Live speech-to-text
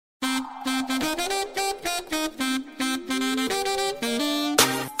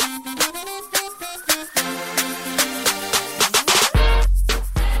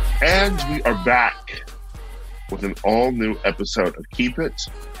And we are back with an all-new episode of Keep It.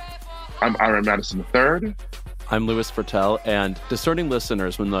 I'm Ira Madison III. I'm Louis Fertel, and discerning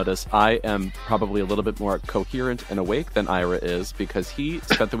listeners will notice I am probably a little bit more coherent and awake than Ira is because he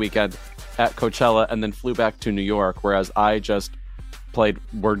spent the weekend at Coachella and then flew back to New York, whereas I just played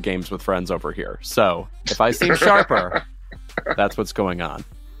word games with friends over here. So if I seem sharper, that's what's going on.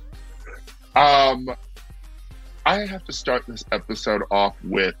 I have to start this episode off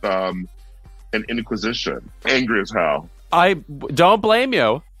with an inquisition. Angry as hell. I don't blame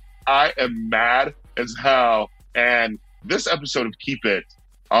you. I am mad as hell. And this episode of Keep It,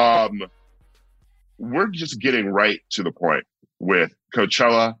 we're just getting right to the point with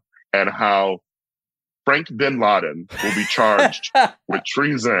Coachella and how Frank bin Laden will be charged with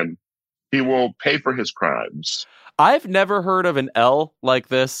treason. He will pay for his crimes. I've never heard of an L like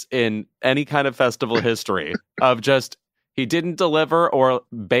this in any kind of festival history of just he didn't deliver or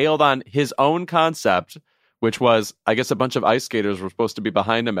bailed on his own concept, which was, I guess, a bunch of ice skaters were supposed to be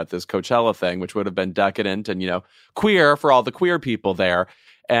behind him at this Coachella thing, which would have been decadent and, queer for all the queer people there.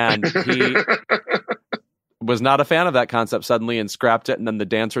 And he was not a fan of that concept suddenly and scrapped it. And then the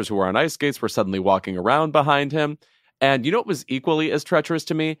dancers who were on ice skates were suddenly walking around behind him. And what was equally as treacherous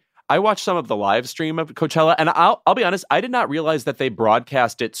to me? I watched some of the live stream of Coachella, and I'll be honest, I did not realize that they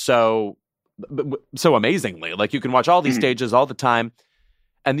broadcast it so amazingly. Like, you can watch all these stages all the time,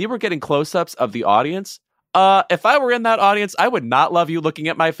 and you were getting close-ups of the audience. If I were in that audience, I would not love you looking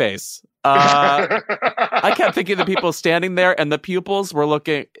at my face. I kept thinking the people standing there, and the pupils were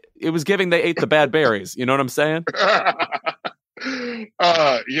looking. It was giving they ate the bad berries. You know what I'm saying?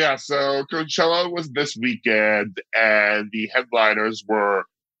 Yeah. So Coachella was this weekend, and the headliners were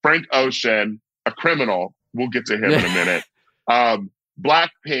Frank Ocean, a criminal. We'll get to him in a minute.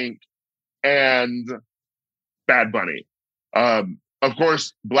 Blackpink and Bad Bunny. Of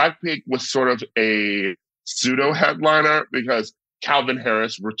course, Blackpink was sort of a pseudo headliner because Calvin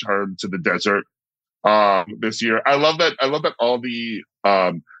Harris returned to the desert this year. I love that all the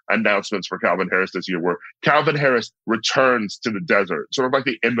announcements for Calvin Harris this year were Calvin Harris returns to the desert, sort of like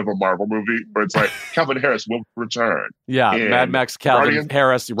the end of a Marvel movie where it's like Calvin Harris will return. Yeah, Mad Max Calvin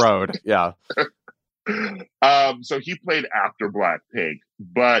Harris Road. Yeah. So he played after Blackpink,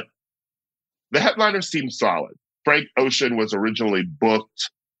 but the headliner seemed solid. Frank Ocean was originally booked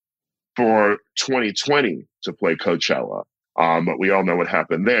for 2020 to play Coachella. But we all know what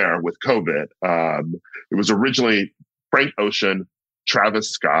happened there with COVID. It was originally Frank Ocean, Travis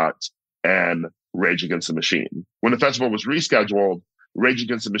Scott, and Rage Against the Machine. When the festival was rescheduled, Rage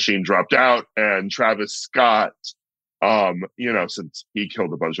Against the Machine dropped out, and Travis Scott, since he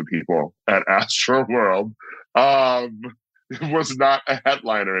killed a bunch of people at Astroworld, was not a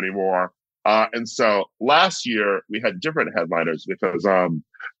headliner anymore. And so last year we had different headliners because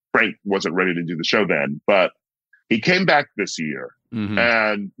Frank wasn't ready to do the show then, but he came back this year. Mm-hmm.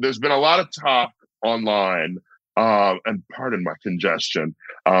 And there's been a lot of talk online, and pardon my congestion,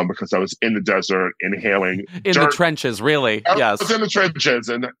 because I was in the desert inhaling in dirt. The trenches, really. Yes. Yes. I was in the trenches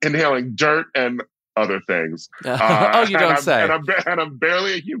and inhaling dirt and other things. Oh, you don't say. And I'm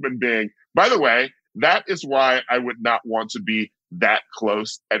barely a human being. By the way, that is why I would not want to be that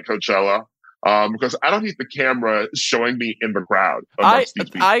close at Coachella. Because I don't need the camera showing me in the crowd amongst these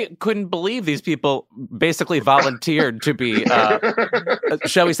people. I couldn't believe these people basically volunteered to be,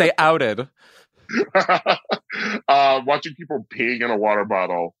 shall we say, outed. Watching people peeing in a water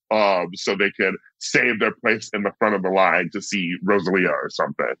bottle so they can save their place in the front of the line to see Rosalia or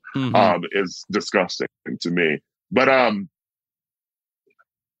something is disgusting to me. But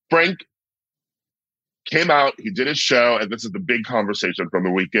Frank came out, he did his show, and this is the big conversation from the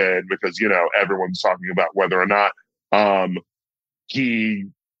weekend because, everyone's talking about whether or not he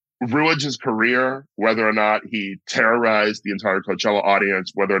ruined his career, whether or not he terrorized the entire Coachella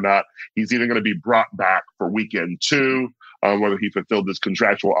audience, whether or not he's even going to be brought back for weekend 2, whether he fulfilled his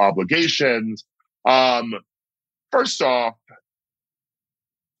contractual obligations. First off,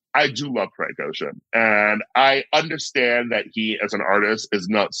 I do love Frank Ocean, and I understand that he, as an artist, is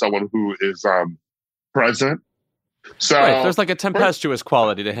not someone who is present. So right, there's like a tempestuous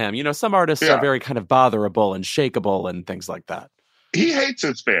quality to him. Some artists are very kind of botherable and shakeable and things like that. He hates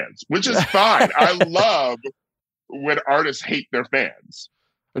his fans, which is fine. I love when artists hate their fans.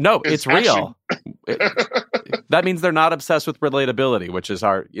 No, it's real. That means they're not obsessed with relatability, which is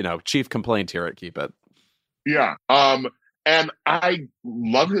our, chief complaint here at Keep It. Yeah. And I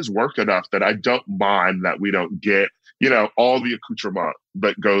love his work enough that I don't mind that we don't get, all the accoutrement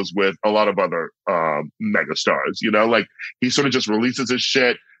that goes with a lot of other megastars, like he sort of just releases his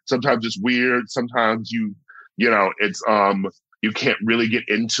shit. Sometimes it's weird. Sometimes it's You can't really get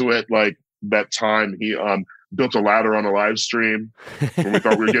into it. Like that time he built a ladder on a live stream when we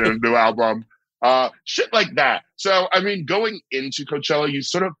thought we were getting a new album. Shit like that. So, I mean, going into Coachella, you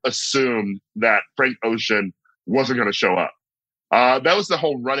sort of assumed that Frank Ocean wasn't going to show up. That was the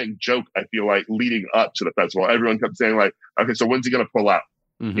whole running joke, I feel like, leading up to the festival. Everyone kept saying, like, okay, so when's he going to pull out?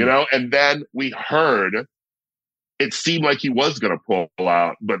 Mm-hmm. You know? And then we heard it seemed like he was going to pull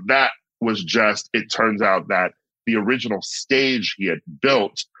out, but that was just, it turns out that the original stage he had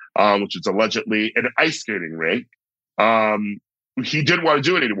built, which is allegedly an ice skating rink, he didn't want to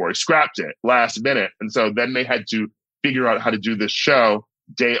do it anymore. He scrapped it last minute. And so then they had to figure out how to do this show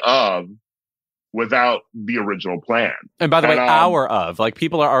day of without the original plan. And by the way, hour of, like,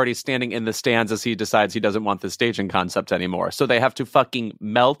 people are already standing in the stands as he decides he doesn't want the staging concept anymore. So they have to fucking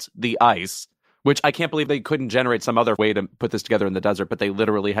melt the ice, which I can't believe they couldn't generate some other way to put this together in the desert, but they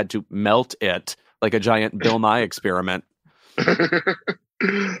literally had to melt it like a giant Bill Nye experiment.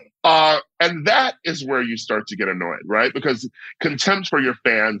 And that is where you start to get annoyed, right? Because contempt for your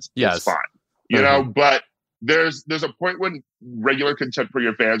fans is fine, you know, but there's a point when regular contempt for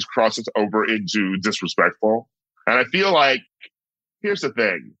your fans crosses over into disrespectful. And I feel like, here's the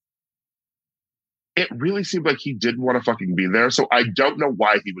thing. It really seemed like he didn't want to fucking be there. So I don't know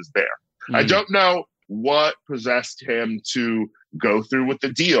why he was there. I don't know what possessed him to go through with the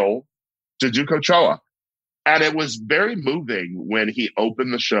deal to do Coachella. And it was very moving when he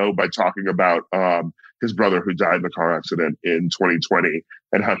opened the show by talking about his brother who died in a car accident in 2020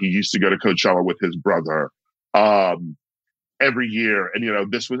 and how he used to go to Coachella with his brother every year. And, you know,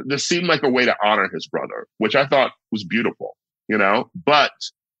 this seemed like a way to honor his brother, which I thought was beautiful, you know, but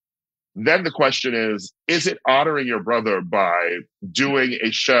then the question is it honoring your brother by doing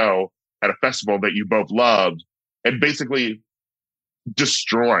a show at a festival that you both loved and basically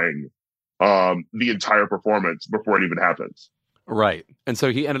destroying the entire performance before it even happens? Right. And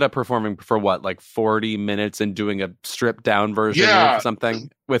so he ended up performing for what, like 40 minutes and doing a stripped down version of something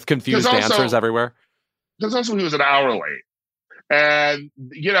with confused dancers everywhere? Because also he was an hour late. And,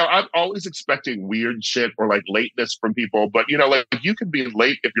 you know, I'm always expecting weird shit or like lateness from people. But, you know, like you can be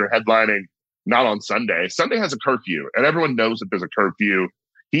late if you're headlining not on Sunday. Sunday has a curfew and everyone knows that there's a curfew.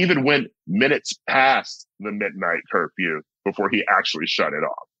 He even went minutes past the midnight curfew before he actually shut it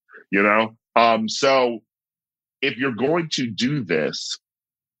off, you know? So if you're going to do this,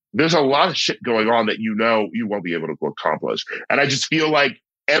 there's a lot of shit going on that you know you won't be able to accomplish. And I just feel like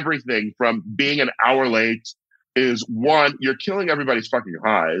everything from being an hour late is, one, you're killing everybody's fucking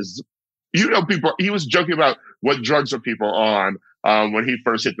highs. You know, people, he was joking about what drugs are people on when he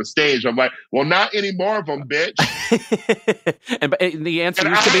first hit the stage. I'm like, well, not any more of them, bitch. and the answer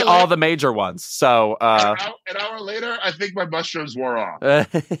used to be all the major ones. So an hour later, I think my mushrooms wore off.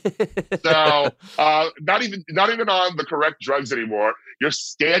 So not even on the correct drugs anymore. You're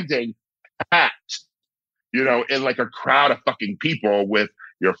standing packed, you know, in like a crowd of fucking people with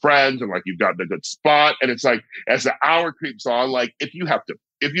your friends, and like you've gotten a good spot. And it's like as the hour creeps on, like if you have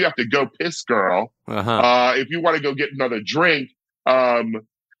to go piss, girl, if you want to go get another drink,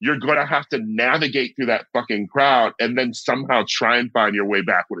 you're going to have to navigate through that fucking crowd and then somehow try and find your way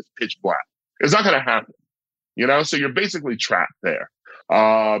back when it's pitch black. It's not going to happen, you know? So you're basically trapped there.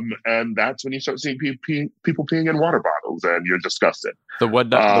 And that's when you start seeing people peeing in water bottles and you're disgusted. The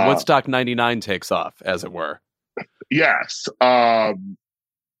Woodstock 99 takes off, as it were. Yes.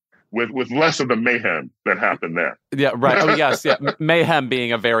 With less of the mayhem that happened there. Yeah, right. Oh, yes. Yeah. Mayhem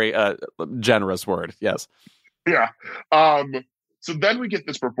being a very generous word. Yes. Yeah. So then we get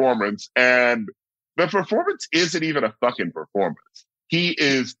this performance, and the performance isn't even a fucking performance. He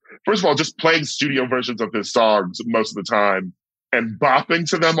is, first of all, just playing studio versions of his songs most of the time and bopping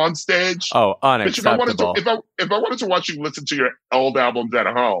to them on stage. Oh, unacceptable. If I wanted to watch you listen to your old albums at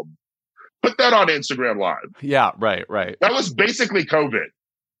home, put that on Instagram Live. Yeah, right. That was basically COVID.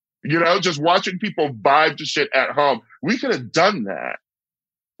 You know, just watching people vibe to shit at home. We could have done that.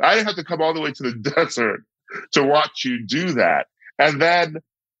 I didn't have to come all the way to the desert to watch you do that. And then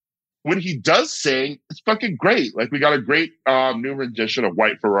when he does sing, it's fucking great. Like we got a great new rendition of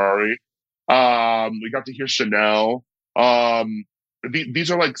White Ferrari. We got to hear Chanel.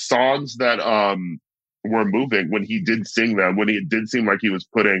 These are like songs that were moving when he did sing them, when it did seem like he was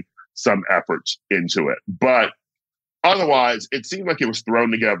putting some effort into it. But otherwise, it seemed like it was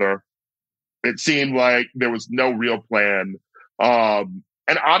thrown together. It seemed like there was no real plan. And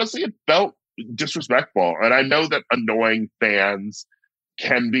honestly, it felt disrespectful. And I know that annoying fans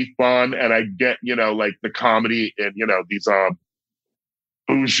can be fun. And I get, you know, like the comedy and, you know, these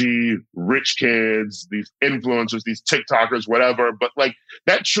bougie rich kids, these influencers, these TikTokers, whatever. But like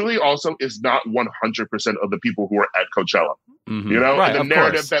that truly also is not 100% of the people who are at Coachella. Right, and the of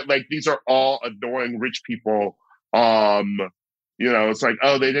narrative course. that like these are all annoying rich people. Um, it's like,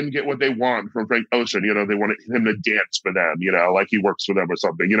 oh, they didn't get what they want from Frank Ocean. They wanted him to dance for them, like he works for them or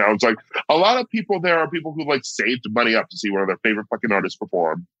something. It's like a lot of people there are people who like saved money up to see one of their favorite fucking artists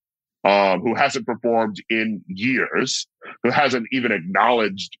perform, who hasn't performed in years, who hasn't even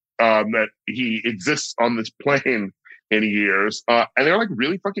acknowledged that he exists on this plane in years. And they're like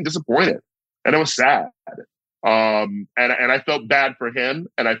really fucking disappointed. And it was sad. And I felt bad for him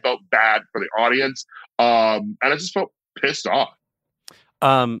and I felt bad for the audience. And I just felt pissed off.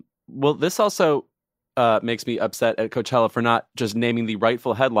 Well, this also makes me upset at Coachella for not just naming the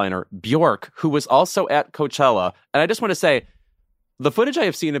rightful headliner, Bjork, who was also at Coachella. And I just want to say, the footage I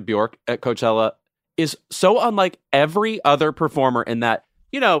have seen of Bjork at Coachella is so unlike every other performer in that,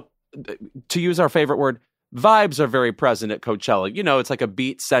 to use our favorite word, vibes are very present at Coachella. It's like a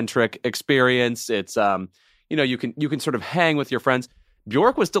beat-centric experience. It's, you can sort of hang with your friends.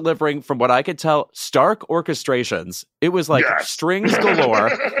 Bjork was delivering, from what I could tell, stark orchestrations. It was like strings galore.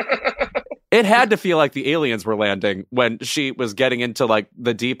 It had to feel like the aliens were landing when she was getting into like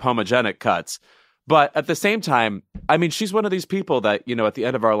the deep homogenic cuts. But at the same time, I mean, she's one of these people that, at the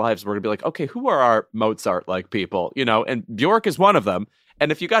end of our lives, we're going to be like, okay, who are our Mozart-like people? And Bjork is one of them.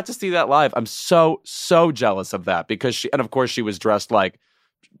 And if you got to see that live, I'm so, so jealous of that because and of course she was dressed like,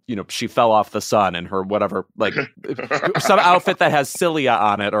 she fell off the sun in her whatever, like some outfit that has cilia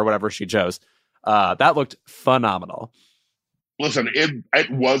on it or whatever she chose. That looked phenomenal. Listen,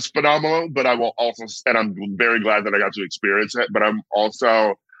 it was phenomenal, but I will also, and I'm very glad that I got to experience it, but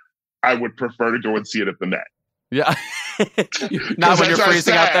I would prefer to go and see it at the Met. Yeah. Not when you're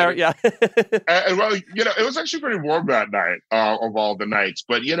freezing out there. Yeah. and well, it was actually pretty warm that night, of all the nights.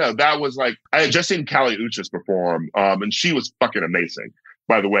 But, that was like, I had just seen Kali Uchis perform, and she was fucking amazing,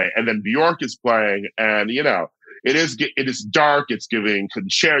 by the way. And then Bjork is playing, and, it is dark. It's giving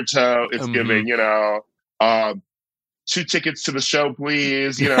concerto. It's giving, 2 tickets to the show,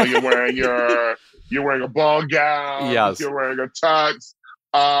 please. You're wearing you're wearing a ball gown. Yes. You're wearing a tux.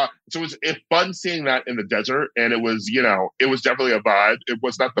 So it was fun seeing that in the desert, and it was definitely a vibe. It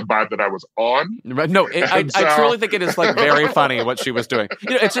was not the vibe that I was on. No, I truly think it is like very funny what she was doing.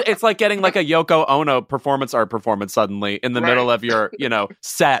 It's like getting like a Yoko Ono performance art performance suddenly in the middle of your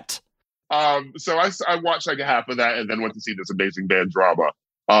set. So I watched like a half of that, and then went to see this amazing band Drama,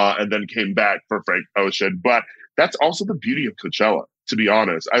 and then came back for Frank Ocean. But that's also the beauty of Coachella, to be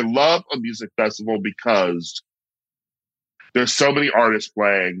honest. I love a music festival because there's so many artists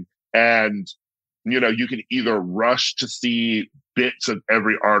playing, and, you can either rush to see bits of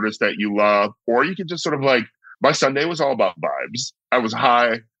every artist that you love, or you can just sort of like, my Sunday was all about vibes. I was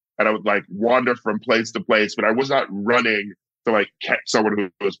high and I would like wander from place to place, but I was not running to like catch someone who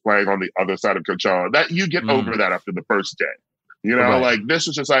was playing on the other side of Coachella. That you get over that after the first day. Like this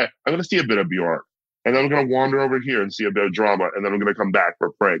was just like, I'm going to see a bit of Bjork, and then I'm going to wander over here and see a bit of Drama, and then I'm going to come back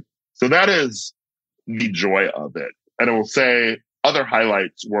for Frank. So that is the joy of it. And I will say other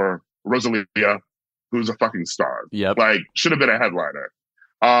highlights were Rosalia, who's a fucking star. Yep. Like, should have been a headliner.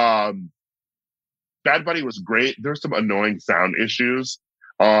 Bad Bunny was great. There's some annoying sound issues.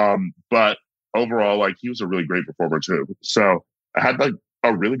 But overall, like, he was a really great performer too. So I had like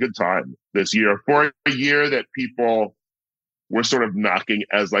a really good time this year for a year that people were sort of knocking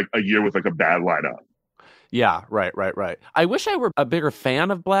as like a year with like a bad lineup. Yeah, right. I wish I were a bigger fan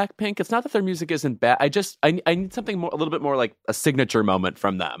of Blackpink. It's not that their music isn't bad. I need something more, a little bit more like a signature moment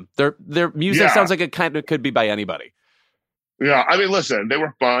from them. Their music sounds like it kind of could be by anybody. Yeah, I mean, listen, they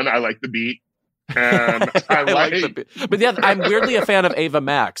were fun. I like the beat, and I like the beat. But yeah, I'm weirdly a fan of Ava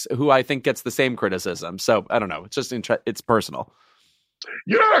Max, who I think gets the same criticism. So I don't know. It's just it's personal.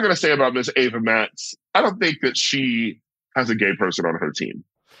 You know what I'm going to say about Miss Ava Max? I don't think that she has a gay person on her team.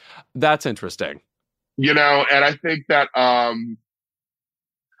 That's interesting. And I think that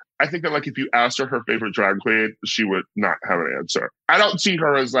like if you asked her favorite drag queen, she would not have an answer. I don't see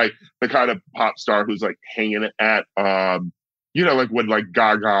her as like the kind of pop star who's like hanging at like when like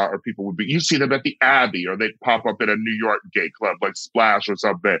Gaga or people would be, you see them at the Abbey, or they'd pop up in a New York gay club like Splash or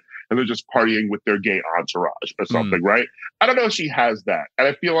something, and they're just partying with their gay entourage or something, right? I don't know if she has that. And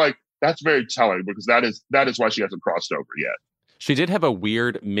I feel like that's very telling, because that is why she hasn't crossed over yet. She did have a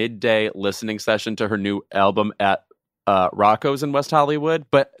weird midday listening session to her new album at Rocco's in West Hollywood,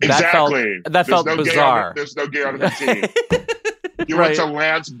 but that felt bizarre. There's no gay on the team. You went to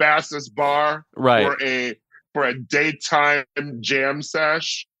Lance Bass's bar for a daytime jam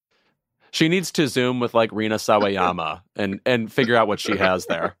sesh. She needs to Zoom with like Rina Sawayama and figure out what she has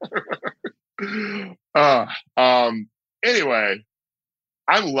there. Anyway,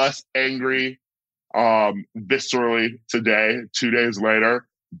 I'm less angry viscerally today, 2 days later.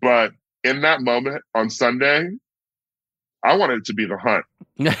 But in that moment on Sunday, I wanted it to be the Hunt.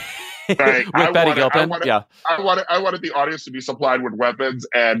 Like, with Betty Gilpin, yeah. I wanted the audience to be supplied with weapons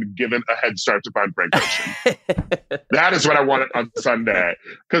and given a head start to find Frank Ocean. That is what I wanted on Sunday.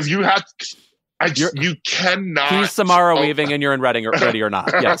 Because you cannot. He's Samara Weaving and you're in Ready or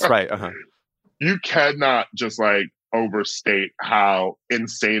Not. Yes, right. Uh-huh. You cannot just like overstate how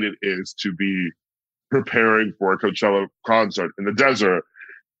insane it is to be preparing for a Coachella concert in the desert,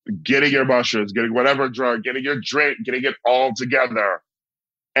 getting your mushrooms, getting whatever drug, getting your drink, getting it all together,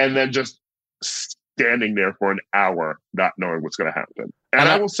 and then just standing there for an hour not knowing what's going to happen. And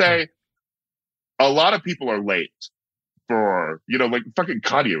I will say, a lot of people are late for, like fucking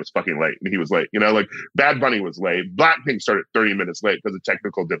Kanye was fucking late and he was late. Like Bad Bunny was late. Blackpink started 30 minutes late because of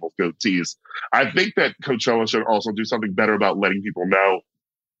technical difficulties. I think that Coachella should also do something better about letting people know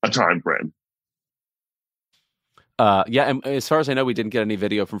a time frame. Yeah, and as far as I know, we didn't get any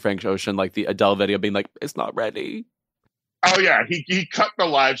video from Frank Ocean, like the Adele video being like, it's not ready. Oh, yeah. He cut the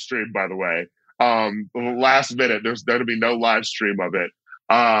live stream, by the way. Last minute, there's going to be no live stream of it.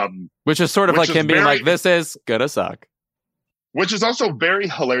 Which is sort of like him being like, this is going to suck. Which is also very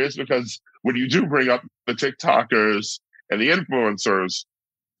hilarious because when you do bring up the TikTokers and the influencers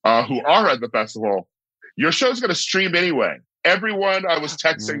who are at the festival, your show's going to stream anyway. Everyone I was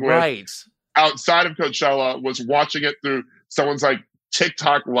texting with outside of Coachella was watching it through someone's like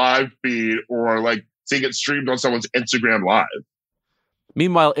TikTok live feed or like seeing it streamed on someone's Instagram live.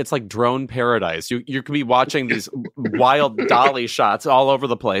 Meanwhile, it's like drone paradise. You can be watching these wild dolly shots all over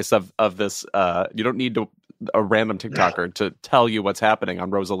the place of this. You don't need a random TikToker to tell you what's happening on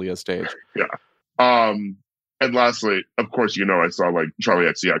Rosalia's stage. Yeah. And lastly, of course, I saw like Charlie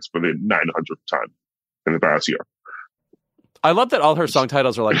XCX for the 900th time in the past year. I love that all her song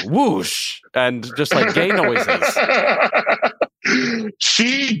titles are like whoosh and just like gay noises.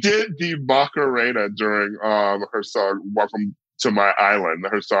 She did the Macarena during her song "Welcome to My Island,"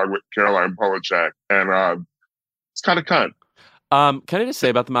 her song with Caroline Polachek, and it's kind of cunt. Can I just say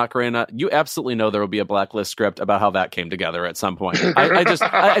about the Macarena? You absolutely know there will be a Blacklist script about how that came together at some point.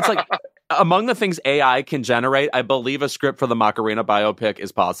 It's like among the things AI can generate, I believe a script for the Macarena biopic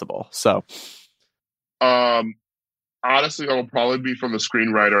is possible. So, honestly, it'll probably be from the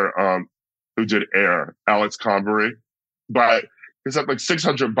screenwriter who did Air, Alex Convery, but he's had like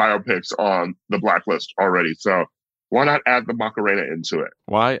 600 biopics on the Blacklist already. So why not add the Macarena into it?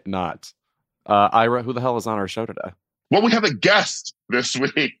 Why not? Ira, who the hell is on our show today? Well, we have a guest this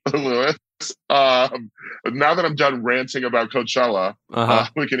week, Lewis. Now that I'm done ranting about Coachella,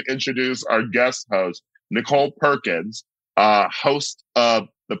 we can introduce our guest host, Nicole Perkins, host of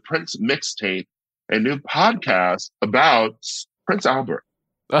the Prince Mixtape, a new podcast about Prince Albert.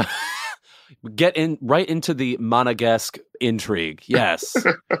 Get right into the Monegasque intrigue. Yes.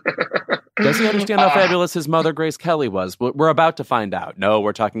 Does he understand how fabulous his mother, Grace Kelly, was? We're about to find out. No,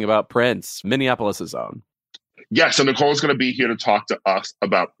 we're talking about Prince, Minneapolis' own. Yeah, so Nicole's going to be here to talk to us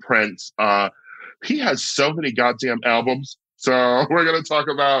about Prince. He has so many goddamn albums. So we're going to talk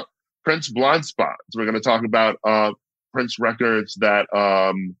about Prince Blind Spots. We're going to talk about Prince records that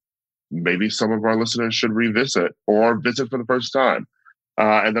maybe some of our listeners should revisit or visit for the first time.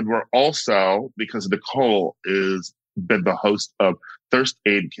 And then we're also, because Nicole is been the host of Thirst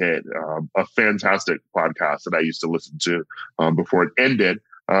Aid Kit, a fantastic podcast that I used to listen to before it ended.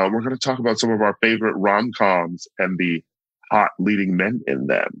 We're going to talk about some of our favorite rom-coms and the hot leading men in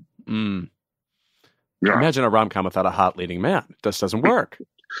them. Yeah. Imagine a rom-com without a hot leading man. It just doesn't work.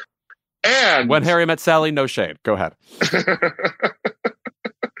 And When Harry Met Sally, no shade. Go ahead.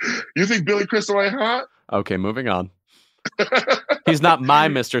 You think Billy Crystal ain't hot? Okay, moving on. He's not my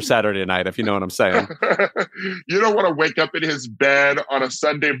Mr. Saturday Night, if you know what I'm saying. You don't want to wake up in his bed on a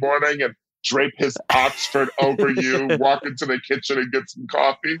Sunday morning and drape his Oxford over you, walk into the kitchen and get some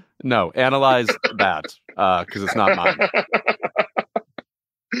coffee? No, analyze that, because it's not mine.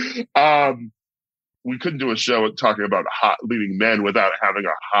 We couldn't do a show talking about hot leading men without having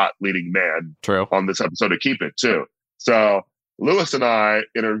a hot leading man True. On this episode to keep it, too. So Lewis and I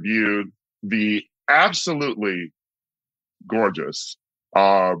interviewed the absolutely gorgeous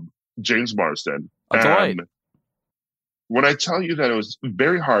James Marsden. A delight. When I tell you that it was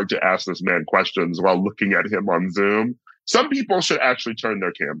very hard to ask this man questions while looking at him on Zoom, some people should actually turn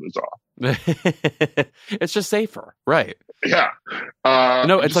their cameras off. It's just safer. Right. Yeah.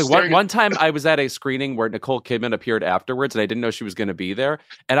 No, it's like one time I was at a screening where Nicole Kidman appeared afterwards and I didn't know she was going to be there.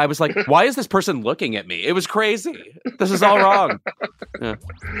 And I was like, why is this person looking at me? It was crazy. This is all wrong. Yeah.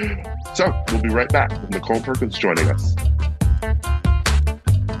 So we'll be right back with Nicole Perkins joining us.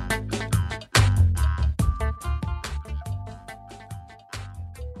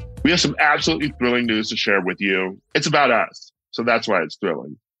 We have some absolutely thrilling news to share with you. It's about us, so that's why it's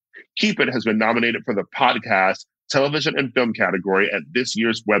thrilling. Keep It has been nominated for the podcast, television, and film category at this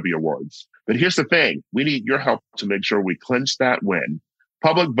year's Webby Awards. But here's the thing. We need your help to make sure we clinch that win.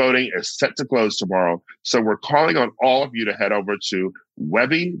 Public voting is set to close tomorrow, so we're calling on all of you to head over to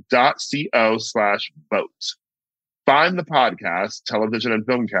webby.co/vote. Find the podcast, television, and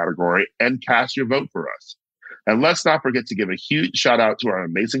film category and cast your vote for us. And let's not forget to give a huge shout out to our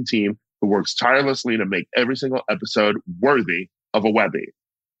amazing team who works tirelessly to make every single episode worthy of a Webby.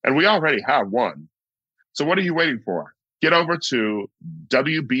 And we already have one. So what are you waiting for? Get over to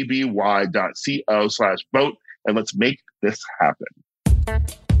wbby.co/vote and let's make this happen.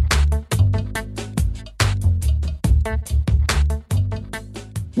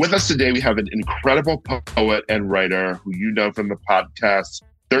 With us today, we have an incredible poet and writer who you know from the podcast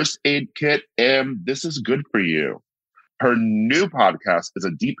Thirst Aid Kit, and This Is Good For You. Her new podcast is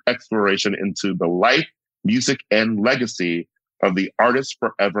a deep exploration into the life, music, and legacy of the artist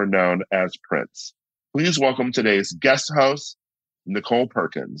forever known as Prince. Please welcome today's guest host, Nicole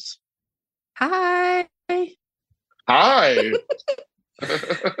Perkins. Hi. Hi.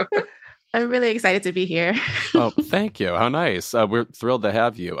 I'm really excited to be here. Oh, thank you. How nice. We're thrilled to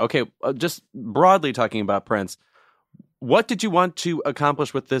have you. Okay, just broadly talking about Prince, what did you want to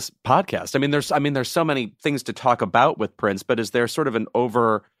accomplish with this podcast? There's so many things to talk about with Prince, but is there sort of an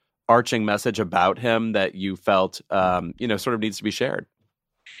overarching message about him that you felt, sort of needs to be shared?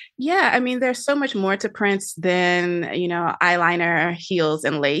 Yeah, there's so much more to Prince than, eyeliner, heels,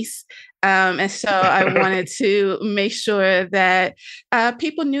 and lace. And so I wanted to make sure that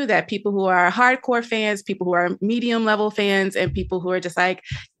people knew that, people who are hardcore fans, people who are medium level fans, and people who are just like,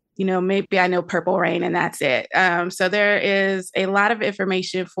 maybe I know Purple Rain and that's it. So there is a lot of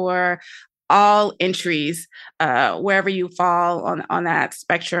information for all entries, wherever you fall on that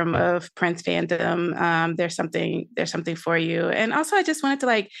spectrum of Prince fandom. There's something for you. And also I just wanted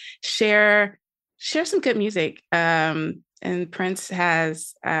to share some good music. And Prince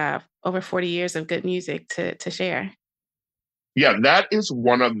has over 40 years of good music to share. Yeah, that is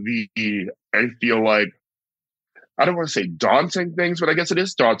one of the, I feel like, I don't want to say daunting things, but I guess it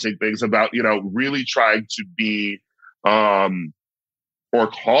is daunting things about, really trying to be or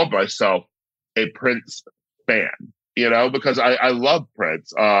call myself a Prince fan, because I love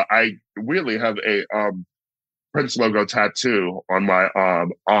Prince. I really have a Prince logo tattoo on my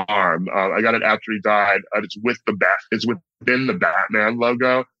arm. I got it after he died. It's within the Batman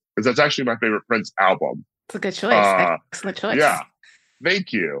logo, because that's actually my favorite Prince album. It's a good choice. Excellent choice. Yeah,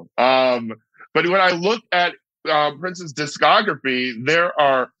 thank you. But when I look at Prince's discography, there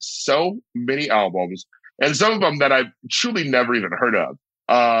are so many albums, and some of them that I've truly never even heard of.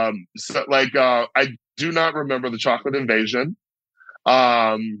 I do not remember the Chocolate Invasion.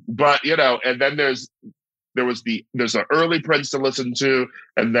 But and then there's an early Prince to listen to,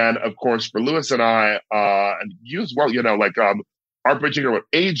 and then of course for Lewis and I, and you as well, our bridging our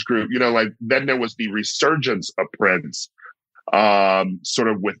age group, then there was the resurgence of Prince, sort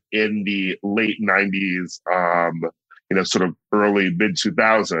of within the late 90s, sort of early mid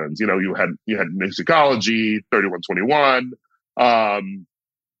 2000s. You had Musicology, 3121.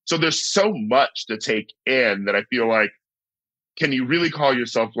 So there's so much to take in that I feel like, can you really call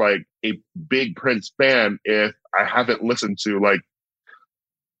yourself like a big Prince fan if I haven't listened to like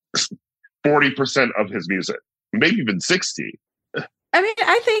 40% of his music, maybe even 60?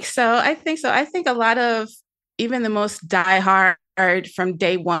 I think so. I think a lot of even the most diehard from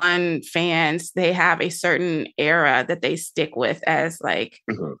day one fans, they have a certain era that they stick with as like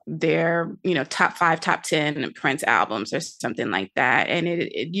their, top 5, top 10 Prince albums or something like that. And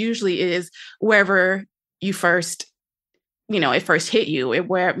it usually is wherever you first, it first hit you, at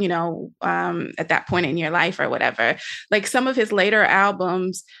that point in your life or whatever. Like some of his later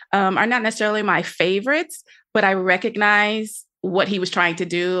albums are not necessarily my favorites, but I recognize what he was trying to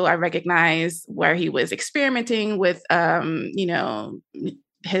do. I recognize where he was experimenting with,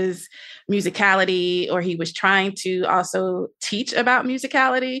 his musicality, or he was trying to also teach about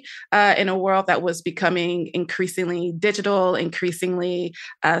musicality in a world that was becoming increasingly digital, increasingly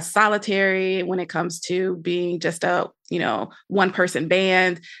solitary when it comes to being just a one person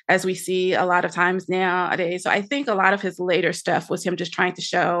band, as we see a lot of times nowadays. So I think a lot of his later stuff was him just trying to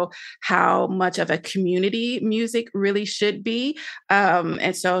show how much of a community music really should be.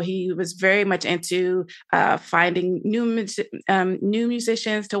 And so he was very much into finding new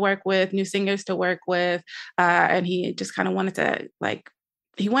musicians to work with, new singers to work with. And he just kind of wanted to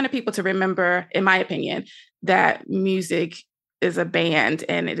he wanted people to remember, in my opinion, that music is a band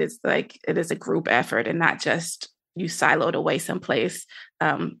and it is a group effort and not just you siloed away someplace,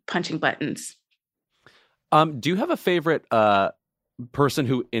 punching buttons. Do you have a favorite person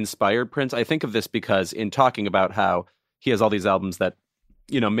who inspired Prince? I think of this because in talking about how he has all these albums that,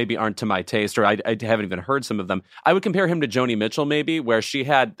 maybe aren't to my taste, or I haven't even heard some of them, I would compare him to Joni Mitchell, maybe, where she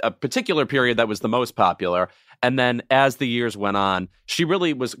had a particular period that was the most popular. And then as the years went on, she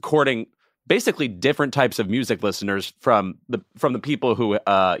really was courting basically different types of music listeners from the people who,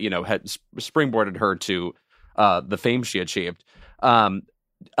 had springboarded her to the fame she achieved.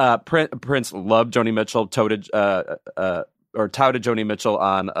 Prince loved Joni Mitchell, touted Joni Mitchell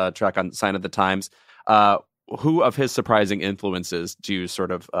on a track on Sign of the Times. Who of his surprising influences do you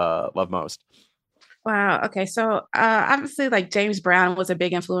sort of love most? Wow. Okay. So obviously, like James Brown was a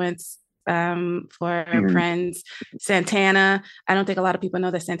big influence for Prince. Santana. I don't think a lot of people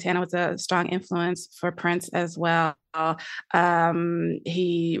know that Santana was a strong influence for Prince as well.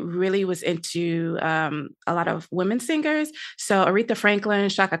 He really was into a lot of women singers. So Aretha Franklin,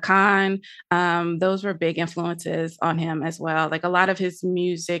 Shaka Khan, those were big influences on him as well. Like a lot of his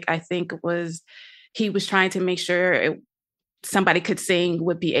music, I think he was trying to make sure somebody could sing,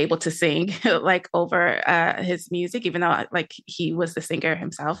 would be able to sing like over his music, even though like he was the singer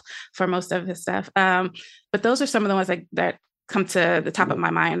himself for most of his stuff. But those are some of the ones that come to the top of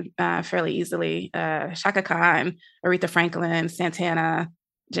my mind fairly easily. Shaka Khan, Aretha Franklin, Santana,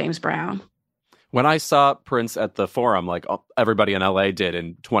 James Brown. When I saw Prince at the Forum, like everybody in LA did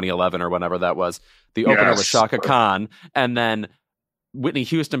in 2011 or whenever that was, the opener was Shaka Khan, and then Whitney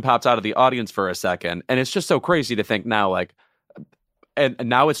Houston pops out of the audience for a second, and it's just so crazy to think now, like, and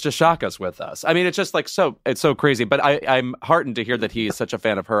now it's just Shaka's with us. I mean, it's just like it's so crazy. But I'm heartened to hear that he is such a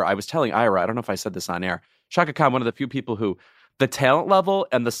fan of her. I was telling Ira, I don't know if I said this on air, Shaka Khan, one of the few people who the talent level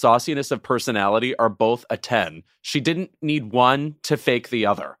and the sauciness of personality are both a 10. She didn't need one to fake the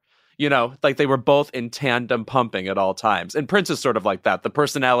other. Like they were both in tandem pumping at all times. And Prince is sort of like that. The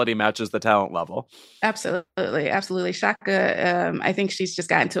personality matches the talent level. Absolutely. Absolutely. Shaka, I think she's just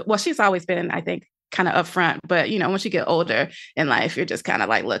gotten to, well, she's always been, I think, kind of upfront, but once you get older in life, you're just kind of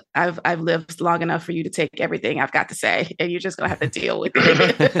like, look, I've lived long enough for you to take everything I've got to say, and you're just gonna have to deal with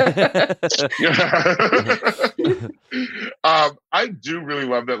it. I do really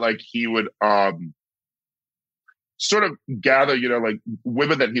love that, like he would sort of gather, like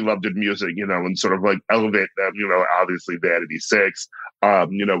women that he loved in music, and sort of like elevate them, obviously Vanity Six,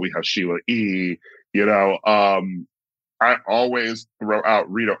 we have Sheila E., I always throw out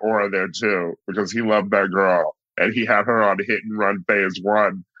Rita Ora there too, because he loved that girl and he had her on Hit and Run Phase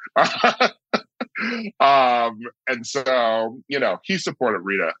 1. And so, he supported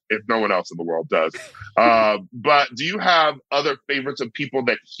Rita if no one else in the world does. But do you have other favorites of people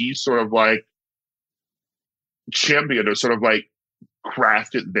that he sort of like championed or sort of like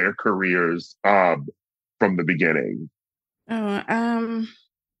crafted their careers from the beginning?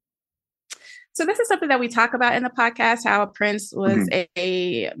 So this is something that we talk about in the podcast, how Prince was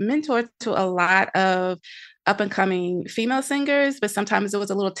a mentor to a lot of up and coming female singers, but sometimes it was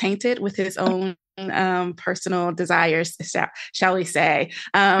a little tainted with his own personal desires, shall we say.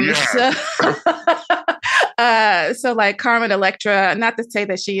 So like Carmen Electra, not to say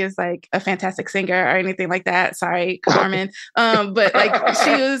that she is like a fantastic singer or anything like that. Sorry, Carmen. But like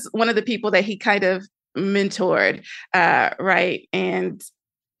she was one of the people that he kind of mentored. Right. And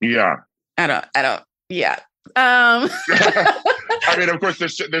I don't. Yeah. I mean, of course,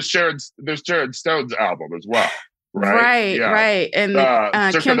 there's Sharon Stone's album as well, right? Right. And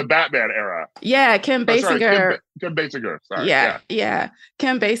Kim, the Batman era. Yeah, Kim Basinger. Kim Basinger. Sorry. Yeah.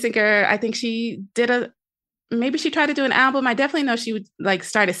 Kim Basinger. I think she did maybe she tried to do an album. I definitely know she would like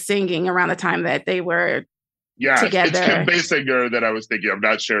started singing around the time that they were. Yeah, together. It's Kim Basinger that I was thinking of,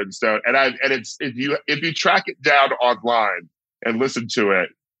 not Sharon Stone. And it's if you track it down online and listen to it,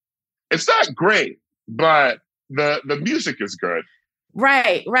 it's not great, but the music is good.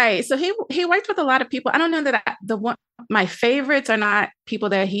 Right. So he worked with a lot of people. I don't know that my favorites are not people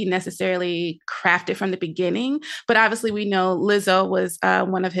that he necessarily crafted from the beginning, but obviously we know Lizzo was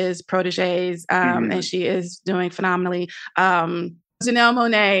one of his proteges, and she is doing phenomenally. Janelle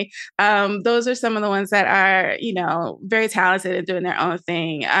Monáe, those are some of the ones that are, very talented and doing their own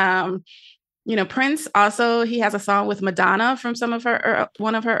thing. Prince also, he has a song with Madonna from one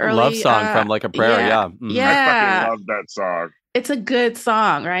of her early love song from Like a Prayer. Yeah. I fucking love that song. It's a good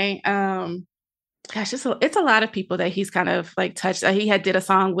song, right? Gosh, it's a lot of people that he's kind of like touched. He did a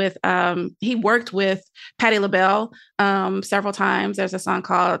song with, he worked with Patti LaBelle several times. There's a song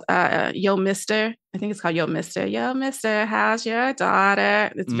called Yo Mister. I think it's called Yo Mister. Yo Mister, how's your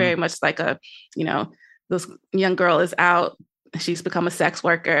daughter? It's very much like a, this young girl is out she's become a sex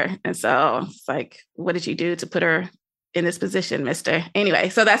worker. And so it's like, what did you do to put her in this position, mister? Anyway,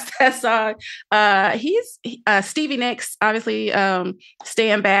 so that's that song. He's Stevie Nicks, obviously,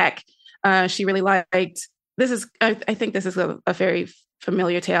 Stand Back. She really liked, I think this is a very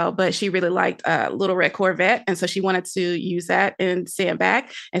familiar tale, but she really liked Little Red Corvette. And so she wanted to use that in Stand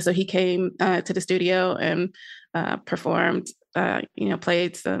Back. And so he came to the studio and performed,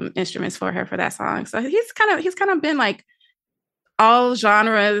 played some instruments for her for that song. So he's kind of been like all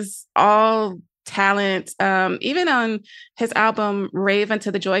genres, all talent. Even on his album Rave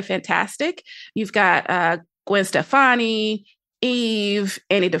Unto the Joy Fantastic, you've got Gwen Stefani, Eve,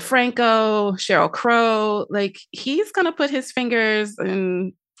 Annie DeFranco, Sheryl Crow. Like, he's gonna put his fingers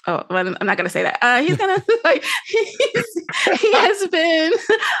in. Oh, well, I'm not gonna say that. He's gonna like he has been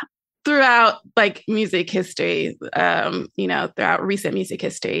throughout like music history. Throughout recent music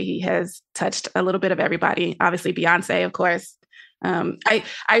history, he has touched a little bit of everybody. Obviously, Beyonce, of course.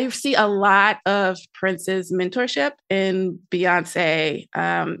 I see a lot of Prince's mentorship in Beyonce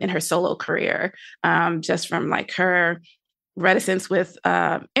in her solo career, just from like her reticence with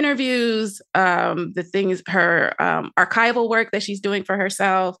interviews, the things, her archival work that she's doing for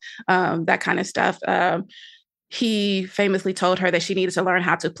herself, that kind of stuff. He famously told her that she needed to learn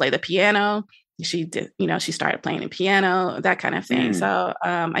how to play the piano. She did, she started playing the piano, that kind of thing. So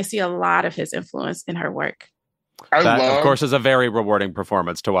I see a lot of his influence in her work. Of course, is a very rewarding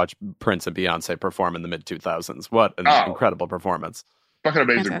performance to watch Prince and Beyonce perform in the mid-2000s. What an incredible performance. Fucking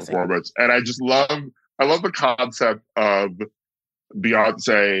amazing performance. And I just love the concept of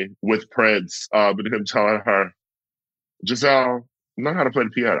Beyonce with Prince, and him telling her, Giselle, learn how to play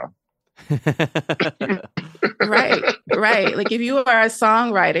the piano. Right. Like, if you are a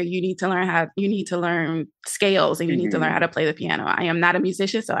songwriter, you need to learn scales, and you need to learn how to play the piano. I am not a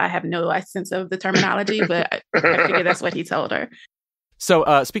musician, so I have no sense of the terminology, but I figure that's what he told her.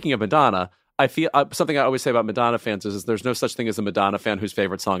 So speaking of Madonna, I feel something I always say about Madonna fans is there's no such thing as a Madonna fan whose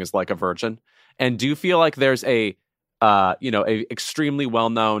favorite song is Like a Virgin. And do you feel like there's a extremely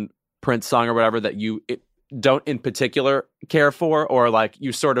well-known Prince song or whatever that you don't in particular care for, or like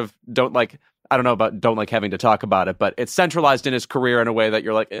you sort of don't like? I don't know about don't like having to talk about it, but it's centralized in his career in a way that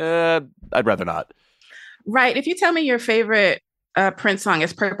you're like, I'd rather not. Right. If you tell me your favorite Prince song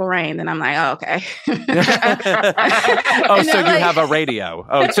is Purple Rain, then I'm like, oh, okay. So you have a radio.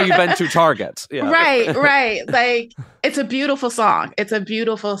 Oh, so you've been to Target. Yeah. Right. Like, it's a beautiful song.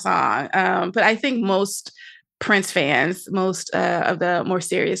 But I think most Prince fans, most of the more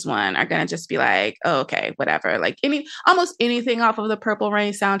serious one, are going to just be like, oh, okay, whatever. Like almost anything off of the Purple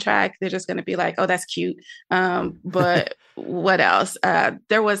Rain soundtrack, they're just going to be like, oh, that's cute. But what else?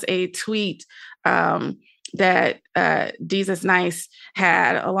 There was a tweet that Jesus Nice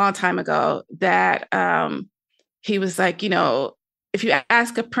had a long time ago that he was like, if you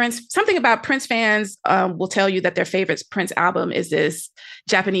ask a Prince, something about Prince fans will tell you that their favorite Prince album is this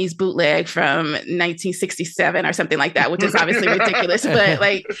Japanese bootleg from 1967 or something like that, which is obviously ridiculous. But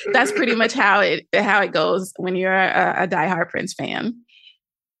like, that's pretty much how it goes when you're a diehard Prince fan.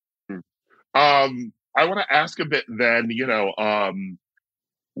 I want to ask a bit then,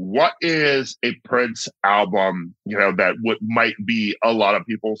 what is a Prince album, that might be a lot of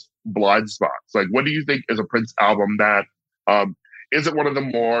people's blind spots? Like, what do you think is a Prince album that isn't one of the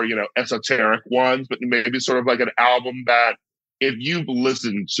more, esoteric ones, but maybe sort of like an album that if you've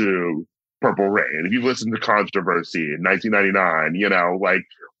listened to Purple Rain, if you've listened to Controversy in 1999, like,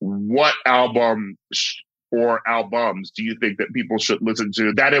 what album or albums do you think that people should listen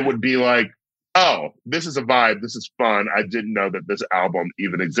to that it would be like, oh, this is a vibe, this is fun, I didn't know that this album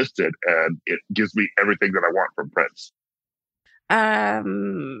even existed, and it gives me everything that I want from Prince?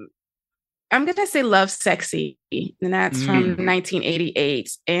 I'm going to say Love Sexy, and that's from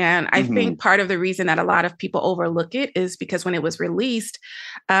 1988. And I think part of the reason that a lot of people overlook it is because when it was released,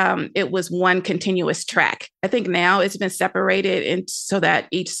 it was one continuous track. I think now it's been separated so that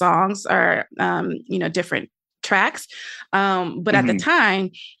each songs are, different tracks. But at the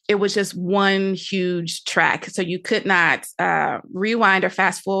time, it was just one huge track. So you could not rewind or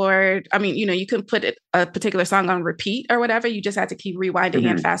fast forward. I mean, you couldn't put a particular song on repeat or whatever. You just had to keep rewinding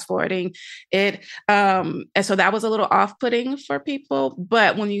and fast forwarding it. And so that was a little off-putting for people.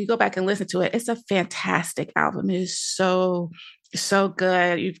 But when you go back and listen to it, it's a fantastic album. It is so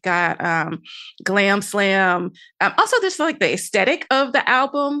good. You've got Glam Slam. Also, just like the aesthetic of the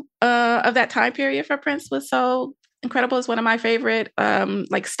album of that time period for Prince was so incredible. It's one of my favorite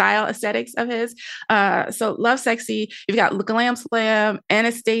like style aesthetics of his. So Love Sexy. You've got Glam Slam,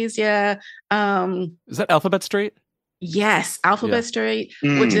 Anastasia. Is that Alphabet Street? Yes, Alphabet Street,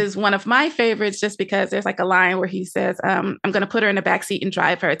 which is one of my favorites just because there's like a line where he says, I'm going to put her in the backseat and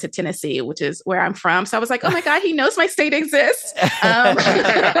drive her to Tennessee, which is where I'm from. So I was like, oh my God, he knows my state exists. To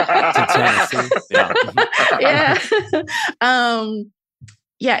Tennessee. Yeah.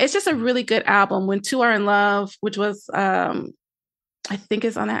 Yeah, it's just a really good album. When Two Are in Love, which was, I think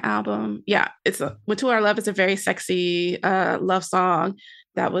is on that album. Yeah, When Two Are in Love is a very sexy love song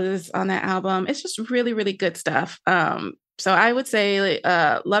that was on that album. It's just really, really good stuff. So I would say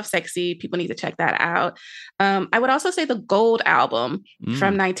Love Sexy. People need to check that out. I would also say the Gold album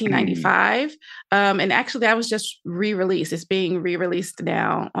from 1995. And actually that was just re-released. It's being re-released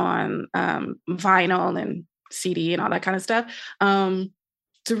now on vinyl and CD and all that kind of stuff.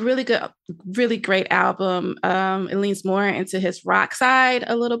 It's a really good, really great album. It leans more into his rock side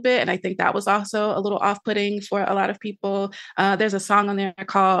a little bit. And I think that was also a little off-putting for a lot of people. There's a song on there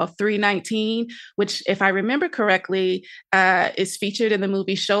called 319, which, if I remember correctly, is featured in the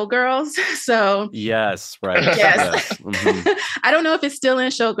movie Showgirls. So yes, right. Yes. I don't know if it's still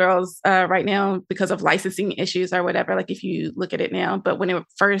in Showgirls right now because of licensing issues or whatever, like if you look at it now. But when it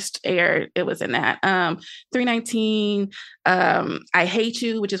first aired, it was in that. 319, I Hate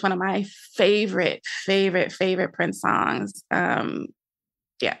You, which is one of my favorite Prince songs.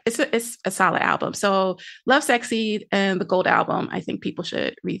 Yeah, it's a solid album. So Love Sexy and the Gold album, I think people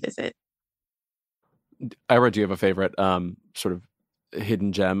should revisit. Ira, do you have a favorite sort of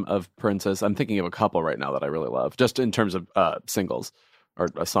hidden gem of Prince's? I'm thinking of a couple right now that I really love, just in terms of singles or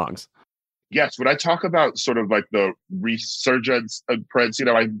songs. Yes, when I talk about sort of like the resurgence of Prince,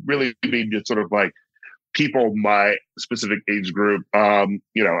 I really mean just sort of like people my specific age group. I'm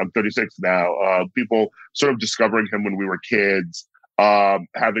 36 now. People sort of discovering him when we were kids,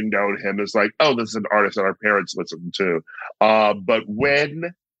 having known him as like, oh, this is an artist that our parents listened to. But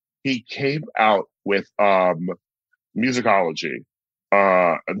when he came out with Musicology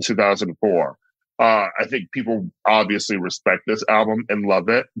in 2004, I think people obviously respect this album and love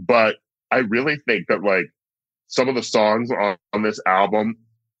it. But I really think that like some of the songs on this album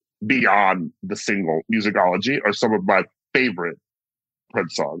beyond the single Musicology are some of my favorite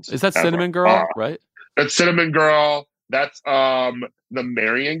Prince songs. Is that Cinnamon Girl, right? That's Cinnamon Girl. That's the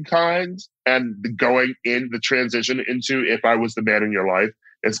Marrying Kind, and going in the transition into If I Was the Man in Your Life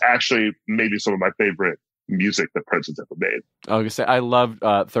is actually maybe some of my favorite music that Prince has ever made. I was gonna say I love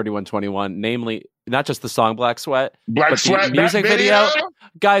 3121, namely not just the song Black Sweat, but the music video.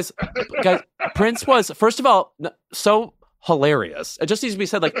 Guys, Prince was, first of all, so hilarious. It just needs to be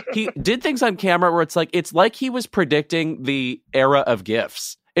said, like, he did things on camera where it's like he was predicting the era of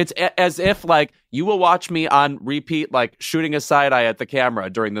GIFs. It's as if like you will watch me on repeat, like shooting a side eye at the camera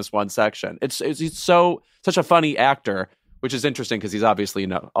during this one section. He's such a funny actor, which is interesting because he's obviously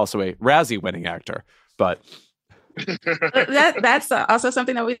also a Razzie winning actor. But that's also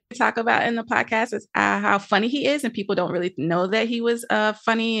something that we talk about in the podcast is how funny he is, and people don't really know that he was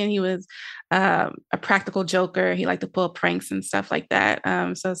funny, and he was a practical joker. He liked to pull pranks and stuff like that.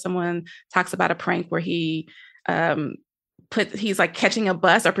 So someone talks about a prank where he's like catching a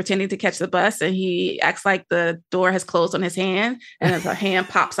bus or pretending to catch the bus, and he acts like the door has closed on his hand, and his hand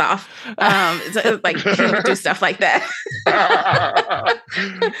pops off. It's like he would do stuff like that.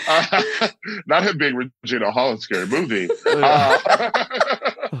 Not him being Regina Hall in Scary Movie.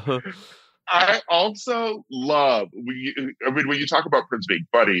 I also love when you talk about Prince being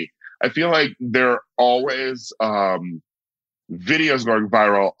funny, I feel like there are always videos going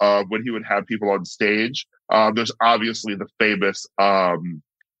viral of when he would have people on stage. There's obviously the famous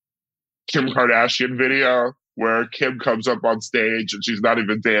Kim Kardashian video where Kim comes up on stage and she's not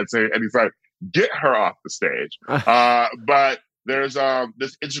even dancing, and he's like, get her off the stage. But there's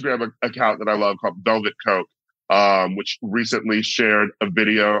this Instagram account that I love called Velvet Coke, which recently shared a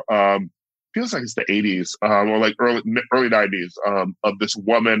video, feels like it's the 80s or like early 90s, of this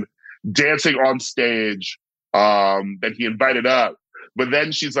woman dancing on stage that he invited up. But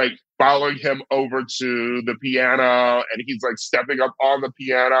then she's like following him over to the piano, and he's like stepping up on the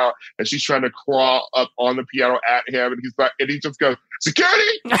piano, and she's trying to crawl up on the piano at him, and he's like, and he just goes,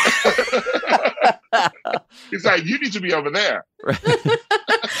 security. He's like, you need to be over there.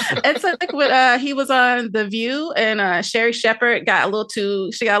 It's like when he was on The View, and Sherry Shepherd got a little too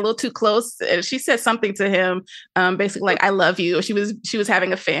close, and she said something to him, basically like, I love you. She was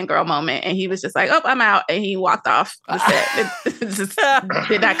having a fangirl moment, and he was just like, oh, I'm out, and he walked off the set. It just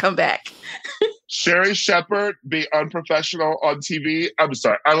did not come back. Sherry Shepherd be unprofessional on TV. I'm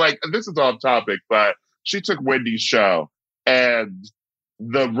sorry. This is off topic, but she took Wendy's show, and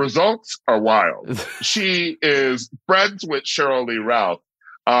the results are wild. She is friends with Cheryl Lee Ralph,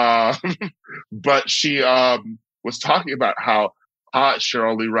 but she was talking about how hot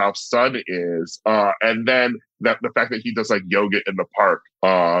Cheryl Lee Ralph's son is, and then the fact that he does like yoga in the park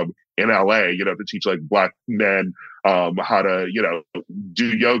in LA, to teach like Black men how to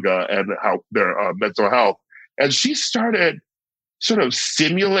do yoga and how their mental health. And she started sort of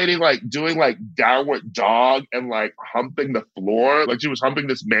simulating like doing like downward dog and like humping the floor, like she was humping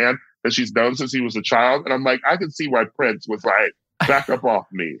this man that she's known since he was a child. And I'm like, I could see why Prince was like, back up off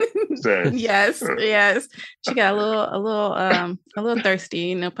me. Yes. She got a little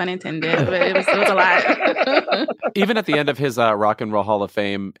thirsty, no pun intended, but it was a lot. Even at the end of his Rock and Roll Hall of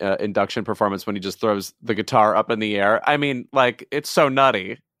Fame induction performance, when he just throws the guitar up in the air, I mean, like, it's so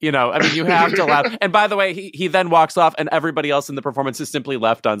nutty. You have to laugh. And by the way, he then walks off, and everybody else in the performance is simply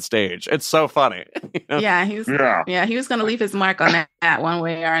left on stage. It's so funny. Yeah, he was going to leave his mark on that one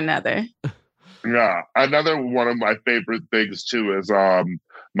way or another. Yeah. Another one of my favorite things too is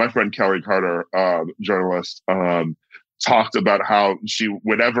my friend Kelly Carter, journalist, talked about how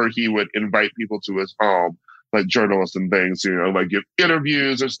whenever he would invite people to his home, like journalists and things, like give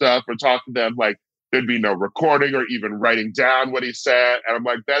interviews or stuff or talk to them, like there'd be no recording or even writing down what he said. And I'm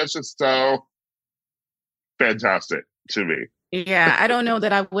like, that is just so fantastic to me. Yeah. I don't know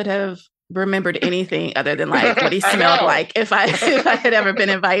that I would have remembered anything other than like what he smelled like if I had ever been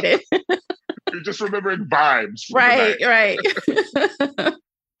invited. You're just remembering vibes. Right.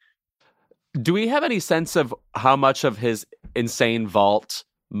 Do we have any sense of how much of his insane vault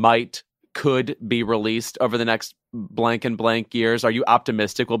could be released over the next blank and blank years? Are you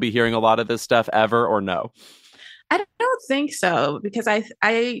optimistic we'll be hearing a lot of this stuff ever, or no? I don't think so, because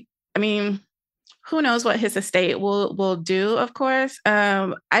I mean, who knows what his estate will do, of course.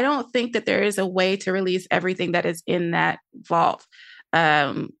 I don't think that there is a way to release everything that is in that vault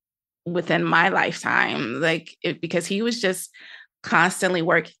within my lifetime, because he was just constantly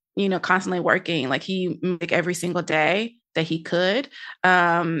working, like he make every single day that he could.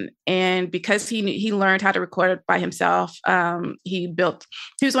 And because he learned how to record by himself, he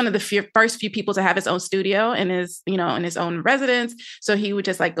was one of the first few people to have his own studio in his own residence. So he would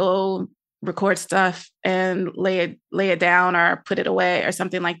just like go record stuff and lay it down or put it away or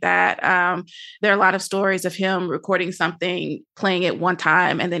something like that. There are a lot of stories of him recording something, playing it one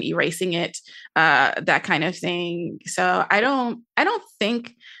time and then erasing it, that kind of thing. So I don't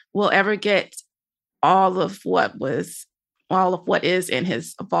think we'll ever get all of what is in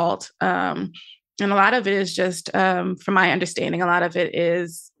his vault. And a lot of it is just, from my understanding, a lot of it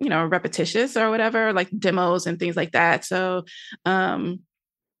is, repetitious or whatever, like demos and things like that. So,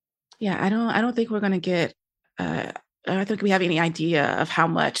 yeah, I don't think we're going to get, I don't think we have any idea of how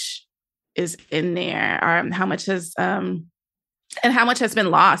much is in there or how much has, and how much has been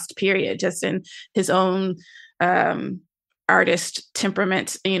lost, period, just in his own artist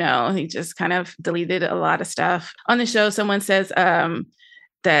temperament. He just kind of deleted a lot of stuff. On the show, someone says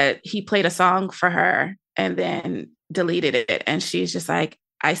that he played a song for her and then deleted it. And she's just like,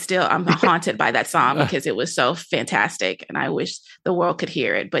 I'm haunted by that song because it was so fantastic and I wish the world could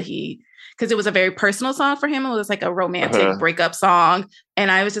hear it. But because it was a very personal song for him. It was like a romantic breakup song.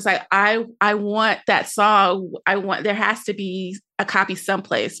 And I was just like, I want that song. There has to be a copy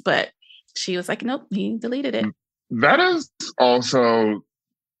someplace. But she was like, nope, he deleted it. That is also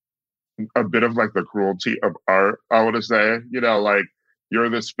a bit of like the cruelty of art, I want to say. Like you're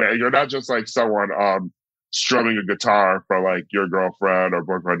this fan, you're not just like someone strumming a guitar for like your girlfriend or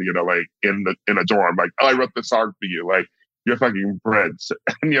boyfriend, like in a dorm. Like, oh, I wrote this song for you. Like you're fucking Prince.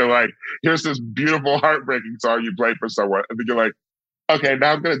 And you're like, here's this beautiful heartbreaking song you played for someone. And then you're like, okay,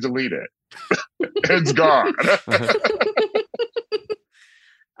 now I'm gonna delete it. It's gone.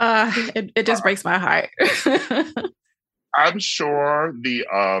 It just breaks my heart. I'm sure the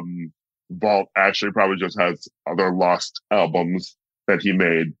vault actually probably just has other lost albums that he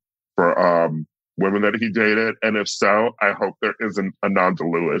made for women that he dated, and if so, I hope there isn't a Nanda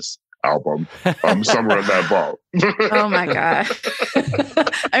Lewis album somewhere in that vault. Oh my God.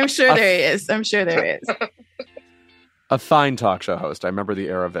 I'm sure there is. A fine talk show host. I remember the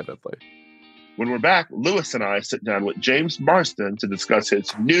era vividly. When we're back, Lewis and I sit down with James Marsden to discuss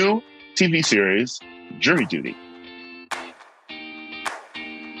his new TV series, Jury Duty.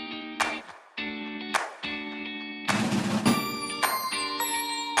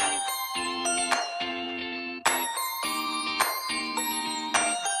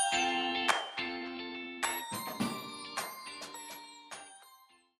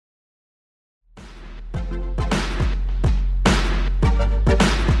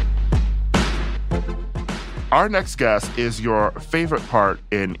 Our next guest is your favorite part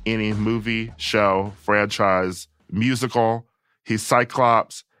in any movie, show, franchise, musical. He's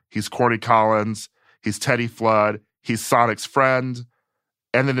Cyclops. He's Corny Collins. He's Teddy Flood. He's Sonic's friend.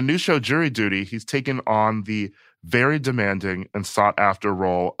 And in the new show, Jury Duty, he's taken on the very demanding and sought-after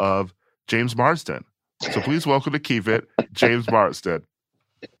role of James Marsden. So please welcome to Keep It, James Marsden.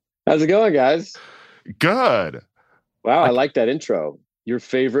 How's it going, guys? Good. Wow, I like that intro. Your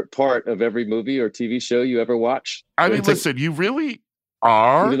favorite part of every movie or TV show you ever watch? I mean, listen, you really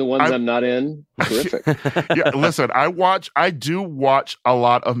are. Even the ones I'm not in? Terrific. Yeah, listen, I do watch a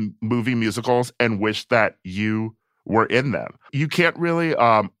lot of movie musicals and wish that you were in them. You can't really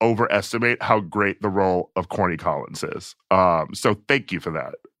overestimate how great the role of Corny Collins is. So thank you for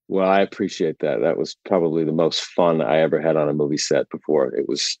that. Well, I appreciate that. That was probably the most fun I ever had on a movie set before. It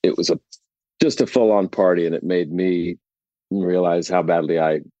was just a full-on party, and it made me realize how badly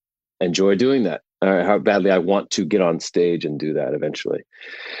I enjoy doing that, how badly I want to get on stage and do that eventually.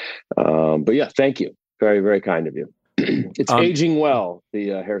 But yeah, thank you. Very, very kind of you. It's aging well, the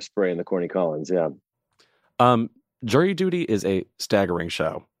Hairspray and the Corny Collins. Yeah. Jury Duty is a staggering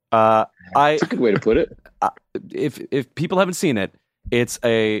show. That's a good way to put it. If people haven't seen it, it's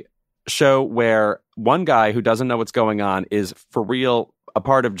a show where one guy who doesn't know what's going on is for real a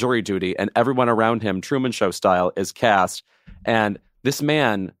part of jury duty, and everyone around him, Truman Show style, is cast. And this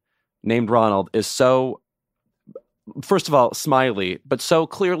man named Ronald is so, first of all, smiley, but so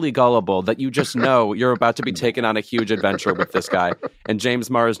clearly gullible that you just know you're about to be taken on a huge adventure with this guy. And James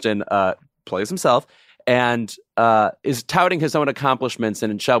Marsden plays himself and is touting his own accomplishments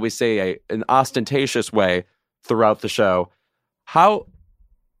in, shall we say, an ostentatious way throughout the show. How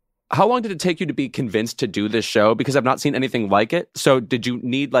long did it take you to be convinced to do this show? Because I've not seen anything like it. So did you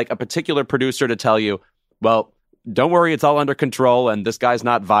need like a particular producer to tell you, well, don't worry, it's all under control and this guy's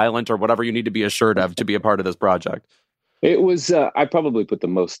not violent, or whatever you need to be assured of to be a part of this project? It was, I probably put the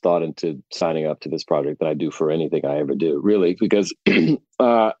most thought into signing up to this project than I do for anything I ever do, really, because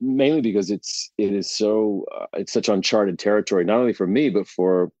mainly because it's such uncharted territory, not only for me, but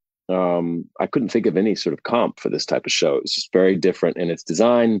for, I couldn't think of any sort of comp for this type of show. It's just very different in its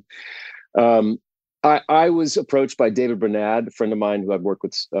design. I was approached by David Bernard, a friend of mine who I've worked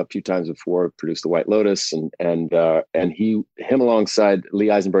with a few times before, produced The White Lotus, and him alongside Lee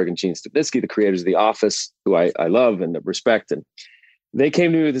Eisenberg and Gene Stupnitsky, the creators of The Office, who I love and respect, and they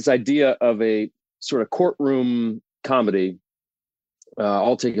came to me with this idea of a sort of courtroom comedy,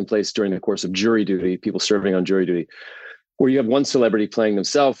 all taking place during the course of jury duty, people serving on jury duty, where you have one celebrity playing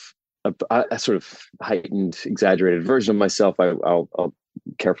themselves, a sort of heightened, exaggerated version of myself. I'll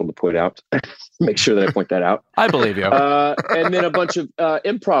careful to point out, make sure that I point that out. I believe you. And then a bunch of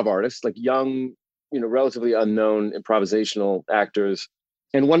improv artists, like young, relatively unknown improvisational actors,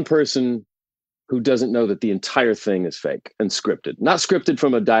 and one person who doesn't know that the entire thing is fake and scripted. Not scripted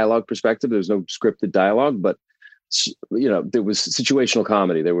from a dialogue perspective. There's no scripted dialogue, but there was situational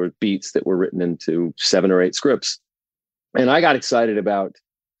comedy. There were beats that were written into 7 or 8 scripts. And I got excited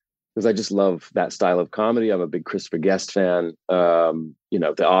because I just love that style of comedy. I'm a big Christopher Guest fan.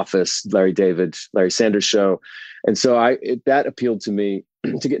 The Office, Larry Sanders Show. And so that appealed to me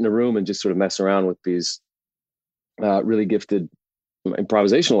to get in a room and just sort of mess around with these really gifted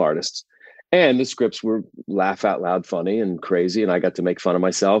improvisational artists. And the scripts were laugh out loud funny and crazy. And I got to make fun of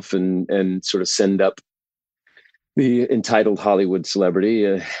myself and sort of send up the entitled Hollywood celebrity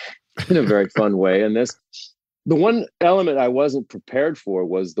in a very fun way. And the one element I wasn't prepared for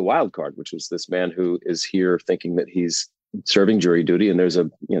was the wild card, which was this man who is here thinking that he's serving jury duty. And there's a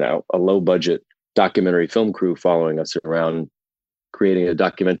low budget documentary film crew following us around, creating a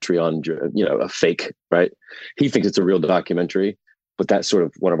documentary on, a fake, right? He thinks it's a real documentary, but that's sort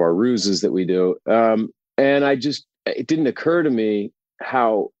of one of our ruses that we do. And it didn't occur to me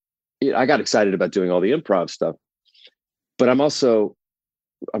how I got excited about doing all the improv stuff, but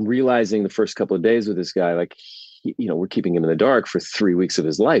I'm realizing the first couple of days with this guy, like, we're keeping him in the dark for 3 weeks of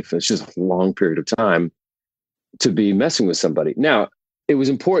his life. It's just a long period of time to be messing with somebody. Now, it was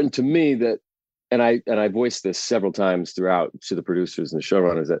important to me that, and I voiced this several times throughout to the producers and the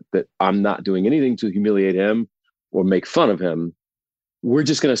showrunners, that I'm not doing anything to humiliate him or make fun of him. We're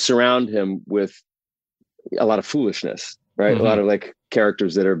just going to surround him with a lot of foolishness, right? Mm-hmm. A lot of like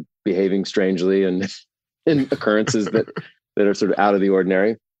characters that are behaving strangely and occurrences that are sort of out of the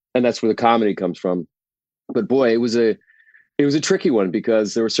ordinary. And that's where the comedy comes from. But boy, it was a tricky one,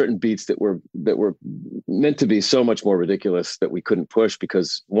 because there were certain beats that were meant to be so much more ridiculous that we couldn't push,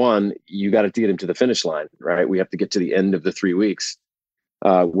 because one, you got to get him to the finish line, right? We have to get to the end of the 3 weeks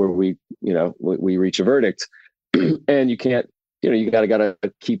where we reach a verdict, and you can't, you got to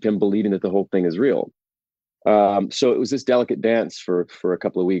keep him believing that the whole thing is real. So it was this delicate dance for a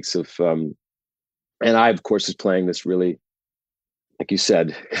couple of weeks and I, of course, was playing this really, like you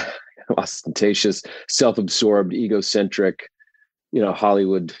said, ostentatious, self-absorbed, egocentric,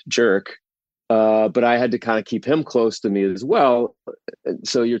 Hollywood jerk. But I had to kind of keep him close to me as well.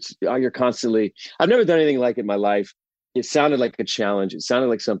 So you're constantly. I've never done anything like it in my life. It sounded like a challenge. It sounded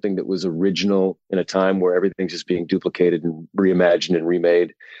like something that was original in a time where everything's just being duplicated and reimagined and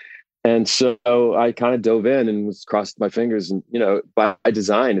remade. And so I kind of dove in and was crossed my fingers. And by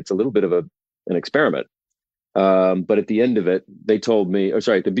design, it's a little bit of an experiment. But at the end of it, they told me, at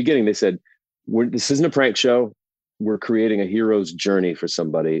the beginning, they said, "This isn't a prank show. We're creating a hero's journey for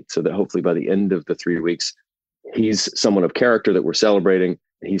somebody so that hopefully by the end of the 3 weeks, he's someone of character that we're celebrating.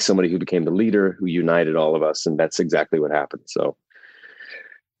 He's somebody who became the leader, who united all of us." And that's exactly what happened. So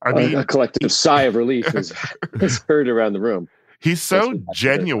I mean, a collective sigh of relief is heard around the room. He's so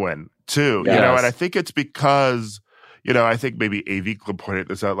genuine too, yes. And I think it's because, I think maybe AV Club pointed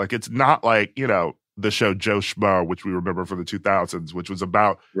this out. Like, it's not like, the show Joe Schmo, which we remember from the 2000s, which was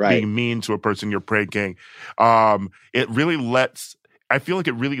about being mean to a person you're pranking. It really I feel like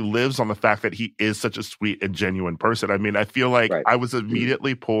it really lives on the fact that he is such a sweet and genuine person. I mean, I feel like I was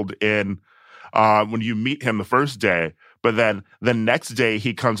immediately pulled in when you meet him the first day, but then the next day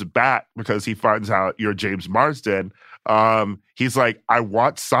he comes back because he finds out you're James Marsden. He's like, "I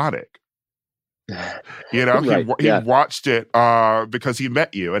want Sonic." He watched it because he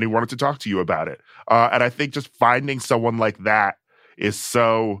met you and he wanted to talk to you about it. And I think just finding someone like that is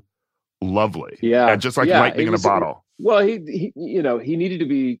so lovely. Yeah. And just like lightning in a bottle. Well, he needed to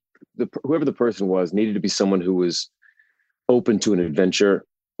be whoever the person was needed to be someone who was open to an adventure.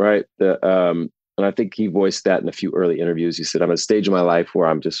 Right. And I think he voiced that in a few early interviews. He said, "I'm at a stage in my life where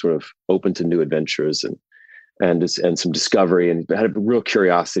I'm just sort of open to new adventures and some discovery," and had a real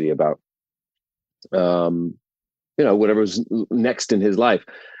curiosity about whatever's next in his life.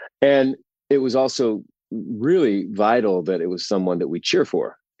 And it was also really vital that it was someone that we cheer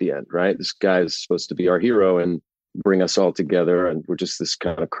for at the end, right? This guy is supposed to be our hero and bring us all together. And we're just this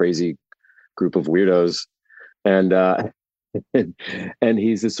kind of crazy group of weirdos. And, and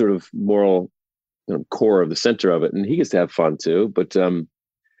he's this sort of moral core of the center of it. And he gets to have fun too.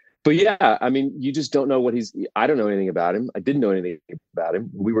 But yeah, I mean, you just don't know I don't know anything about him. I didn't know anything about him.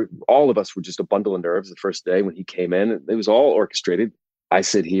 All of us were just a bundle of nerves the first day when he came in. It was all orchestrated. I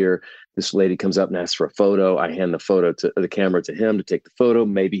sit here, this lady comes up and asks for a photo. I hand the camera to him to take the photo.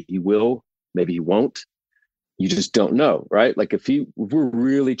 Maybe he will, maybe he won't. You just don't know, right? Like if we're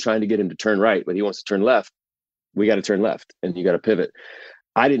really trying to get him to turn right, but he wants to turn left, we got to turn left and you got to pivot.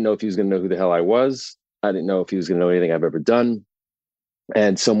 I didn't know if he was going to know who the hell I was. I didn't know if he was going to know anything I've ever done.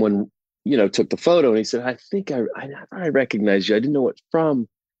 And someone, took the photo and he said, "I think I recognize you. I didn't know what from."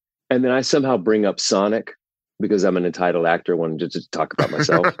 And then I somehow bring up Sonic because I'm an entitled actor. I wanted to just talk about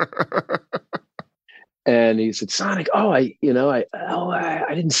myself. And he said, "Sonic, I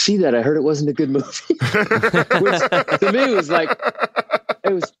didn't see that. I heard it wasn't a good movie." Which to me was like,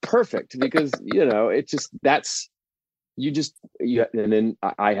 it was perfect because, it just, and then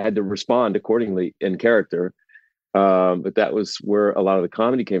I had to respond accordingly in character. But that was where a lot of the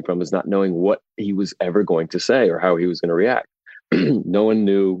comedy came from, is not knowing what he was ever going to say or how he was going to react. No one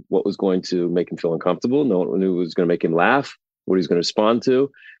knew what was going to make him feel uncomfortable. No one knew what was going to make him laugh, what he was going to respond to.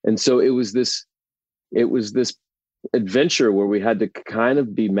 And so it was this adventure where we had to kind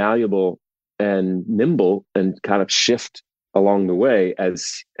of be malleable and nimble and kind of shift along the way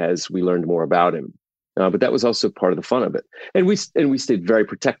as we learned more about him. But that was also part of the fun of it. And we stayed very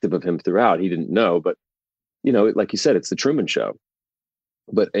protective of him throughout. He didn't know, but like you said, it's the Truman Show,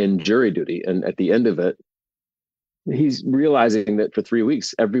 but in jury duty. And at the end of it, he's realizing that for 3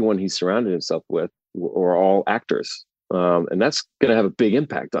 weeks, everyone he's surrounded himself with were all actors. And that's going to have a big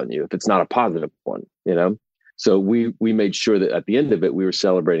impact on you if it's not a positive one, So we made sure that at the end of it, we were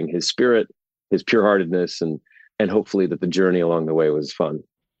celebrating his spirit, his pure-heartedness, and hopefully that the journey along the way was fun.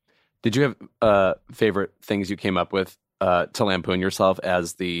 Did you have favorite things you came up with to lampoon yourself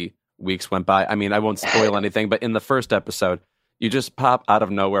as the weeks went by? I mean, I won't spoil anything, but in the first episode, you just pop out of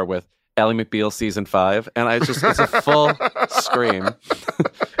nowhere with Ally McBeal season 5, and it's a full scream.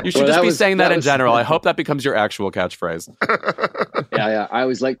 You should just be saying that in general. I hope that becomes your actual catchphrase. Yeah. I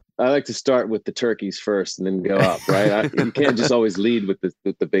like to start with the turkeys first and then go up, right? You can't just always lead with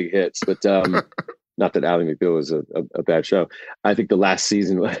the big hits, but not that Ally McBeal was a bad show. I think the last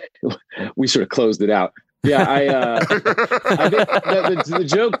season we sort of closed it out. Yeah, I think the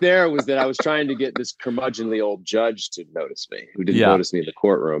joke there was that I was trying to get this curmudgeonly old judge to notice me, who didn't notice me in the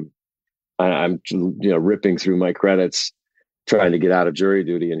courtroom. I'm ripping through my credits, trying to get out of jury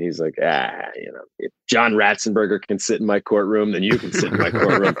duty, and he's like, if John Ratzenberger can sit in my courtroom, then you can sit in my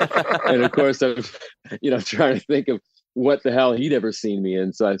courtroom. And of course, I'm trying to think of what the hell he'd ever seen me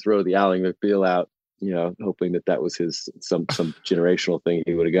in. So I throw the Ally McBeal out, hoping that was his some generational thing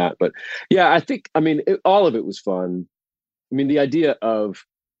he would have got. But yeah, I think, all of it was fun. I mean, the idea of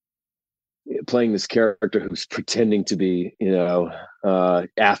playing this character who's pretending to be,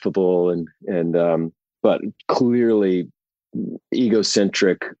 affable and but clearly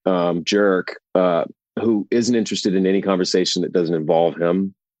egocentric jerk who isn't interested in any conversation that doesn't involve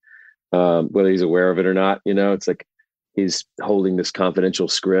him, whether he's aware of it or not. It's like he's holding this confidential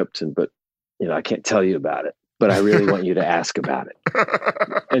script, but I can't tell you about it, but I really want you to ask about it.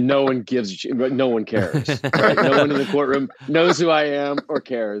 And no one cares. Right? No one in the courtroom knows who I am or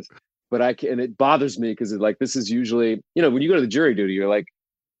cares. But and it bothers me because it's like, this is usually, when you go to the jury duty, you're like,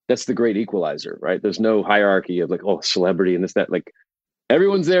 that's the great equalizer, right? There's no hierarchy of like, celebrity and this, that. Like,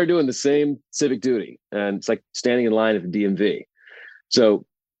 everyone's there doing the same civic duty. And it's like standing in line at the DMV. So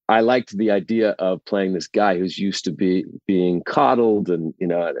I liked the idea of playing this guy who's used to being coddled and,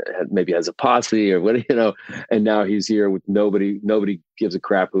 maybe has a posse or what, and now he's here with nobody gives a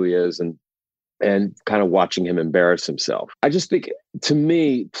crap who he is. And kind of watching him embarrass himself. I just think, to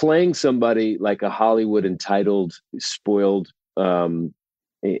me, playing somebody like a Hollywood entitled, spoiled,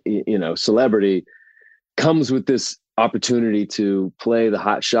 celebrity comes with this opportunity to play the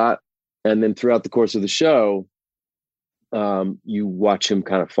hot shot. And then throughout the course of the show, you watch him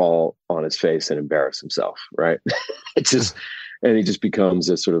kind of fall on his face and embarrass himself. Right. And he just becomes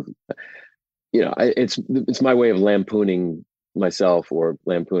a sort of, it's my way of lampooning myself or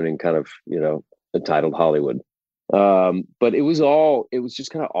lampooning kind of, entitled Hollywood. But it was just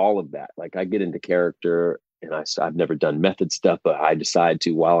kind of all of that. Like, I get into character, and I've never done method stuff, but I decide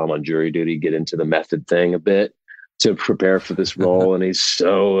to, while I'm on jury duty, get into the method thing a bit to prepare for this role. And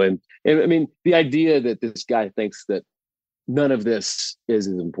and I mean, the idea that this guy thinks that none of this is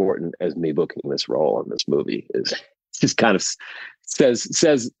as important as me booking this role in this movie is just kind of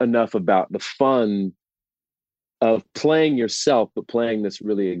says enough about the fun of playing yourself, but playing this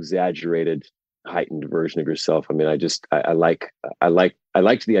really exaggerated, heightened version of yourself. I mean, I liked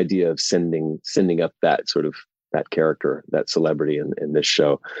the idea of sending up that sort of that character, that celebrity in this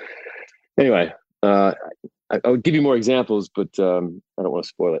show. Anyway, I would give you more examples, but I don't want to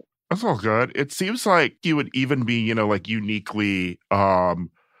spoil it. That's all good. It seems like you would even be, like uniquely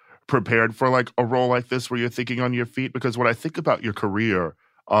prepared for like a role like this where you're thinking on your feet. Because when I think about your career,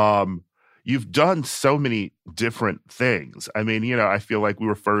 you've done so many different things. I mean, I feel like we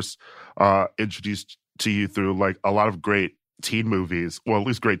were first introduced to you through like a lot of great teen movies. Well, at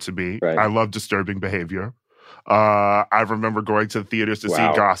least great to me. Right. I love Disturbing Behavior. I remember going to the theaters to see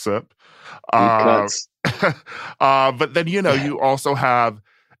Gossip. But then, you also have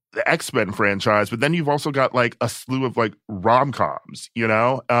the X-Men franchise, but then you've also got like a slew of like rom-coms, and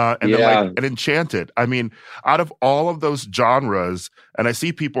then like an Enchanted. I mean, out of all of those genres, and I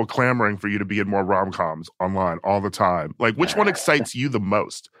see people clamoring for you to be in more rom-coms online all the time. Like, which one excites you the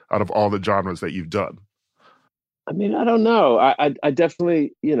most out of all the genres that you've done? I mean, I don't know. I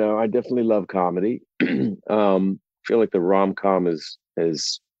definitely, I definitely love comedy. Feel like the rom-com is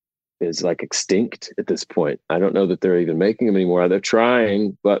like extinct at this point. I don't know that they're even making them anymore. They're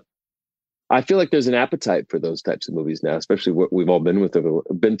trying, but I feel like there's an appetite for those types of movies now, especially what we've all been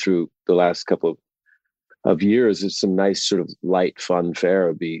through the last couple of years. Is some nice sort of light, fun fare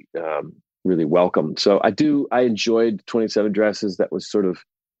would be really welcome. So I enjoyed 27 Dresses. That was sort of,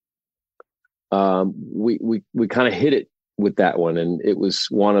 we kind of hit it with that one. And it was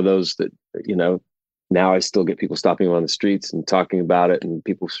one of those that, now I still get people stopping on the streets and talking about it, and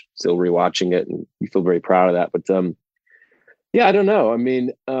people still rewatching it, and you feel very proud of that. But yeah, I don't know. I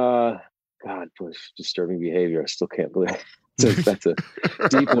mean, God, Disturbing Behavior. I still can't believe it. That's a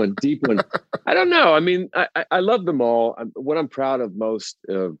deep one. I don't know. I mean, I love them all. What I'm proud of most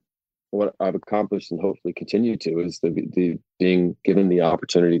of what I've accomplished and hopefully continue to is the being given the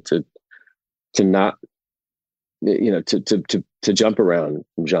opportunity to not, to jump around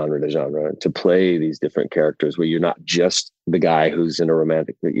from genre to genre, to play these different characters where you're not just the guy who's in a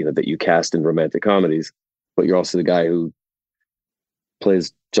romantic, that you cast in romantic comedies, but you're also the guy who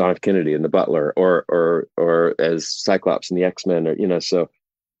plays John F. Kennedy in The Butler or as Cyclops in the X-Men, or, so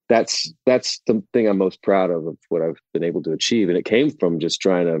that's the thing I'm most proud of what I've been able to achieve. And it came from just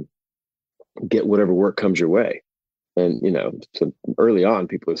trying to get whatever work comes your way. And, so early on,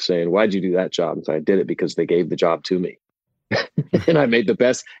 people are saying, why'd you do that job? And so I did it because they gave the job to me and I made the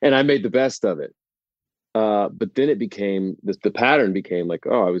best of it. But then it became the pattern became like,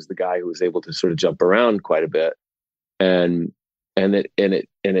 I was the guy who was able to sort of jump around quite a bit. And it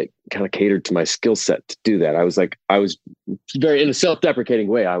kind of catered to my skill set to do that. I was very, in a self-deprecating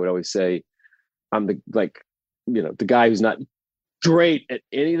way, I would always say, I'm the guy who's not great at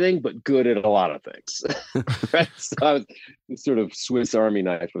anything but good at a lot of things. Right? So I was sort of Swiss Army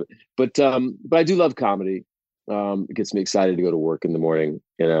knife with it. But I do love comedy. It gets me excited to go to work in the morning.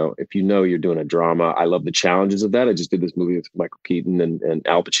 If you're doing a drama, I love the challenges of that. I just did this movie with Michael Keaton and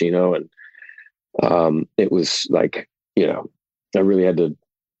Al Pacino, and it was like, I really had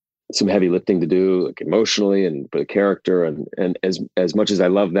some heavy lifting to do, like emotionally and for the character, and as much as I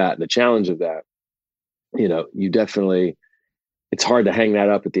love that and the challenge of that, you definitely, it's hard to hang that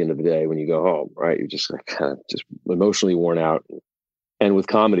up at the end of the day when you go home, right? You're just like just emotionally worn out. And with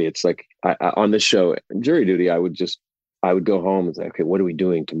comedy, it's like on this show, Jury Duty, I would go home and say, okay, what are we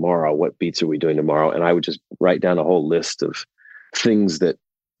doing tomorrow? What beats are we doing tomorrow? And I would just write down a whole list of things that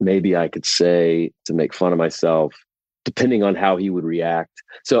maybe I could say to make fun of myself, depending on how he would react.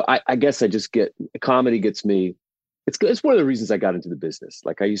 So I guess comedy gets me. It's one of the reasons I got into the business.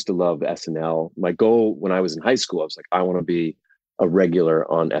 Like, I used to love SNL. My goal when I was in high school, I was like, I want to be a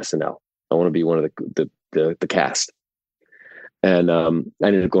regular on SNL. I want to be one of the cast. And I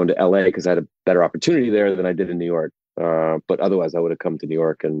ended up going to LA because I had a better opportunity there than I did in New York. But otherwise, I would have come to New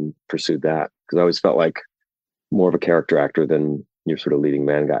York and pursued that, because I always felt like more of a character actor than your sort of leading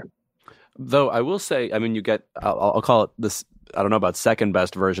man guy. Though I will say, I mean, you get, I'll call it this, I don't know about second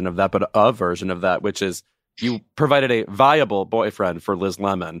best version of that, but a version of that, which is you provided a viable boyfriend for Liz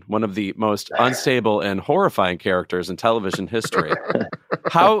Lemon, one of the most unstable and horrifying characters in television history.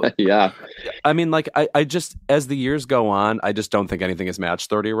 How? Yeah. I mean, like, I just, as the years go on, I just don't think anything has matched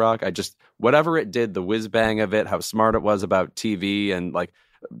 30 Rock. Whatever it did, the whiz bang of it, how smart it was about TV, and like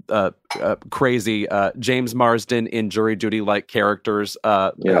crazy James Marsden in Jury Duty like characters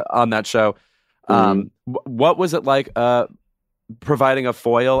on that show. What was it like providing a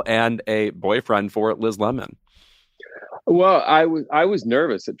foil and a boyfriend for Liz Lemon? Well, I was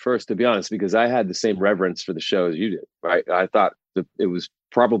nervous at first, to be honest, because I had the same reverence for the show as you did. Right? I thought that it was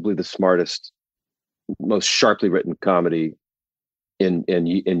probably the smartest, most sharply written comedy in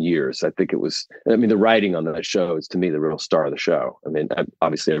years. I think it was. I mean, the writing on that show is, to me, the real star of the show. I mean,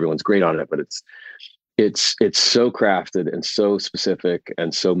 obviously everyone's great on it, but it's so crafted and so specific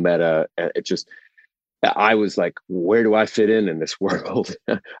and so meta. And it just, I was like, where do I fit in this world?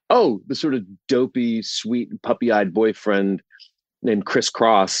 Oh, the sort of dopey, sweet, puppy-eyed boyfriend named Chris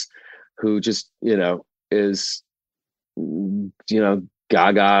Cross, who just, is,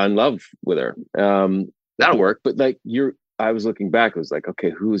 gaga in love with her. That'll work. But like, I was looking back, I was like, okay,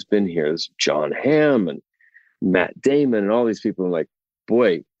 who's been here? There's John Hamm and Matt Damon and all these people. I'm like,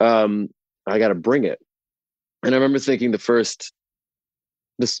 boy, I got to bring it. And I remember thinking the first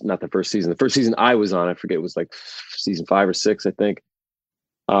season I was on, I forget, it was like season 5 or 6, I think.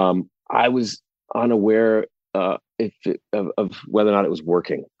 I was unaware of whether or not it was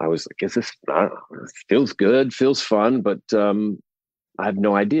working. I was like, is this, I don't know, it feels good, feels fun, but I have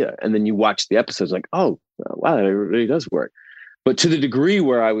no idea. And then you watch the episodes like, oh, wow, it really does work. But to the degree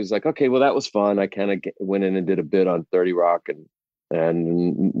where I was like, okay, well, that was fun. I kind of went in and did a bit on 30 Rock and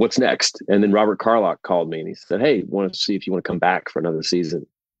what's next? And then Robert Carlock called me and he said, hey, want to see if you want to come back for another season.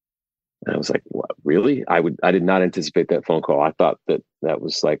 And I was like, what, really? I did not anticipate that phone call. I thought that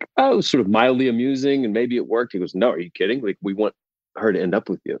was like, oh, it was sort of mildly amusing and maybe it worked. He goes, no, are you kidding? Like, we want her to end up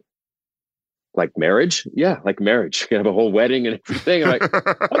with you. Like marriage? Yeah, like marriage. You have a whole wedding and everything. I'm like,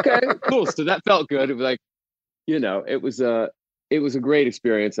 okay, cool. So that felt good. It was like, it was a great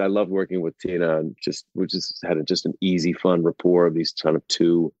experience. I loved working with Tina, and we just had an easy, fun rapport of these kind of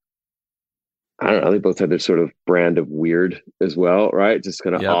two. I don't know. They both had their sort of brand of weird as well, right? Just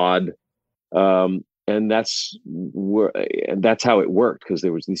kind of odd. And that's how it worked, because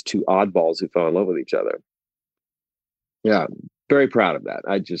there was these two oddballs who fell in love with each other. Yeah, very proud of that.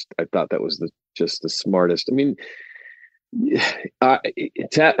 I thought that was just the smartest. I mean, if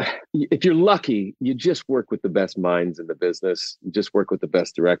you're lucky, you just work with the best minds in the business. You just work with the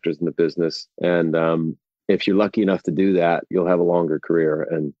best directors in the business, and if you're lucky enough to do that, you'll have a longer career.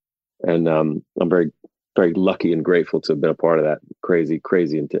 And I'm very, very lucky and grateful to have been a part of that crazy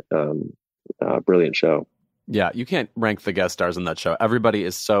and brilliant show. Yeah, you can't rank the guest stars on that show. Everybody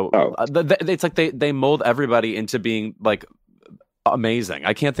is so. It's like they mold everybody into being like amazing.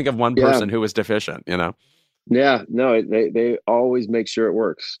 I can't think of one person who was deficient. Yeah, no, they always make sure it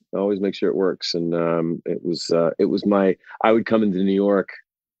works. Always make sure it works. And it was I would come into New York,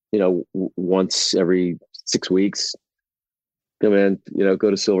 once every 6 weeks. Come in, go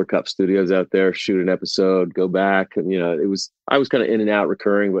to Silver Cup Studios out there, shoot an episode, go back, and I was kind of in and out,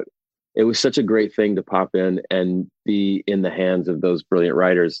 recurring, but it was such a great thing to pop in and be in the hands of those brilliant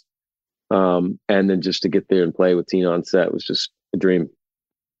writers, and then just to get there and play with Tina on set was just a dream.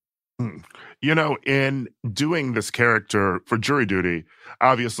 You know, in doing this character for Jury Duty,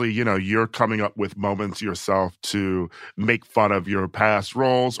 obviously, you know, you're coming up with moments yourself to make fun of your past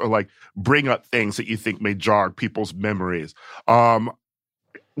roles or like bring up things that you think may jog people's memories.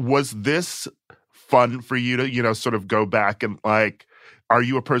 Was this fun for you to, you know, sort of go back and like, are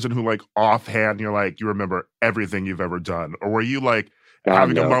you a person who like offhand, you're like, you remember everything you've ever done? Or were you like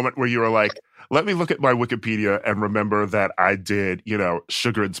having a moment where you were like, let me look at my Wikipedia and remember that I did, you know,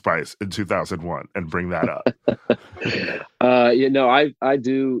 Sugar and Spice in 2001 and bring that up? You know, I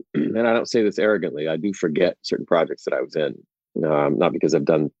do, and I don't say this arrogantly, I do forget certain projects that I was in. Not because I've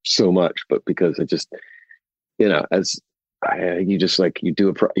done so much, but because I just, you know, you just like,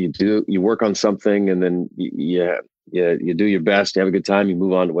 you work on something and then you do your best, you have a good time, you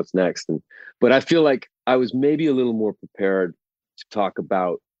move on to what's next. But I feel like I was maybe a little more prepared to talk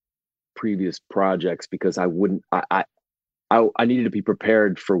about previous projects because I needed to be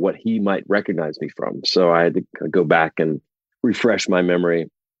prepared for what he might recognize me from. So I had to go back and refresh my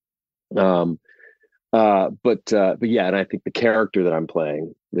memory. But yeah, and I think the character that I'm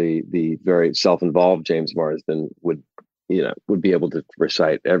playing, the very self-involved James Marsden would be able to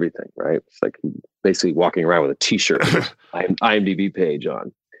recite everything, right? It's like basically walking around with a t-shirt, IMDb page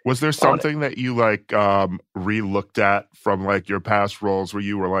on. Was there something that you like re-looked at from like your past roles where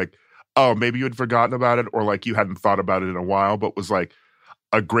you were like, oh, maybe you had forgotten about it or like you hadn't thought about it in a while, but was like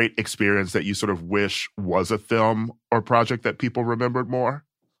a great experience that you sort of wish was a film or project that people remembered more?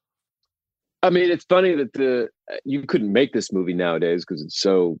 I mean, it's funny that you couldn't make this movie nowadays because it's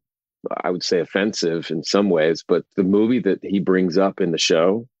so, I would say, offensive in some ways, but the movie that he brings up in the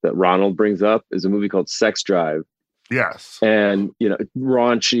show, that Ronald brings up, is a movie called Sex Drive. Yes. And, you know,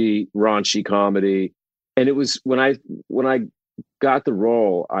 raunchy comedy. And it was when I got the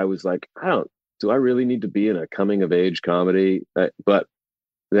role, I was like, do I really need to be in a coming of age comedy, but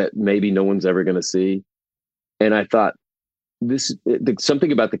that maybe no one's ever going to see? And I thought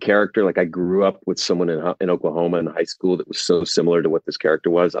something about the character, like I grew up with someone in Oklahoma in high school that was so similar to what this character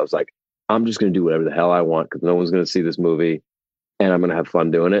was. I was like, I'm just going to do whatever the hell I want because no one's going to see this movie and I'm going to have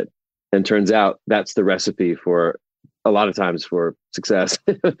fun doing it. And turns out that's the recipe for a lot of times for success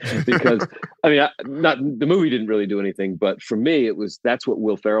because I mean, the movie didn't really do anything, but for me, that's what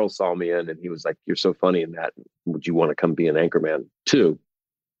Will Ferrell saw me in. And he was like, you're so funny in that. Would you want to come be an anchorman too?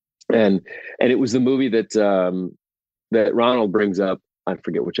 And it was the movie that Ronald brings up. I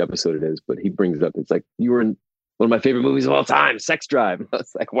forget which episode it is, but he brings up, it's like, you were in one of my favorite movies of all time, Sex Drive. I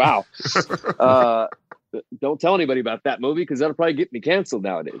was like, wow. Don't tell anybody about that movie because that'll probably get me canceled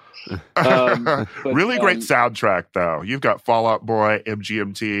nowadays. Really great soundtrack, though. You've got Fall Out Boy,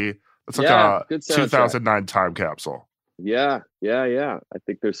 MGMT. It's like a 2009 time capsule. Yeah. I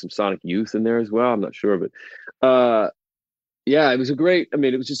think there's some Sonic Youth in there as well. I'm not sure, but yeah, it was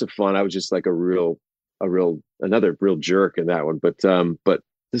it was just a fun. I was just like another real jerk in that one. But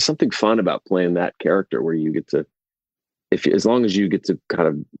there's something fun about playing that character where you get to, as long as you get to kind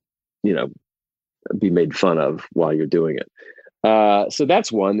of, you know, be made fun of while you're doing it. So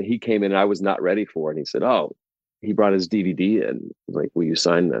that's one that he came in and I was not ready for. And he said, he brought his DVD in, like, will you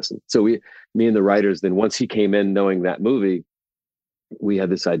sign this? And so me and the writers, then once he came in knowing that movie, we had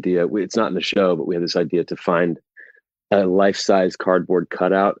this idea, it's not in the show, but we had this idea to find a life-size cardboard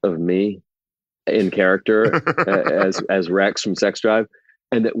cutout of me in character as Rex from Sex Drive.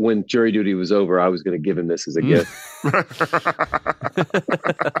 And that when Jury Duty was over, I was going to give him this as a gift.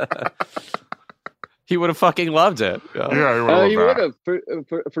 He would have fucking loved it. Yeah, he would have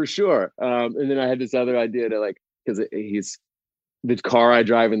for sure. And then I had this other idea to like, because the car I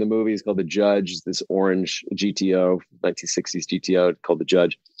drive in the movie is called the Judge, this orange GTO, 1960s GTO called the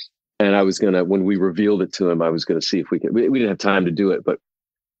Judge. And I was gonna, when we revealed it to him, I was gonna see if we could. We didn't have time to do it, but I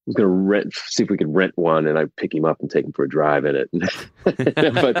was gonna see if we could rent one, and I'd pick him up and take him for a drive in it.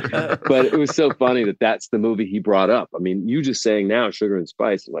 but it was so funny that that's the movie he brought up. I mean, you just saying now Sugar and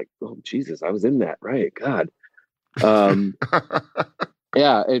Spice, I'm like, oh Jesus, I was in that, right? God.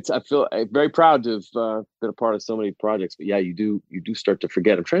 Yeah, I feel very proud to have been a part of so many projects. But yeah, you do start to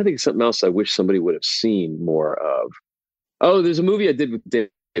forget. I'm trying to think of something else I wish somebody would have seen more of. Oh, there's a movie I did with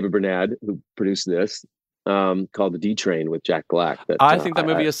David Bernard, who produced this, called The D Train with Jack Black. I think that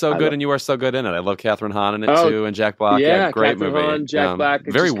movie is so good, and you are so good in it. I love Catherine Hahn in it too, and Jack Black. Yeah, great Catherine movie. Hahn, Jack Black.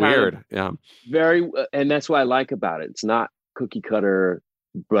 Very weird. Very, and that's what I like about it. It's not cookie cutter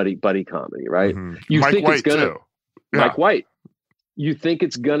buddy comedy, right? Mm-hmm. You Mike think White it's gonna too. Yeah. Mike White. You think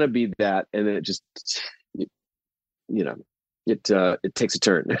it's gonna be that, and then it just, it takes a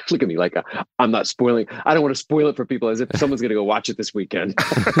turn. Look at me, like I'm not spoiling. I don't want to spoil it for people as if someone's gonna go watch it this weekend.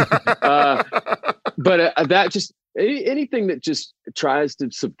 But that just anything that just tries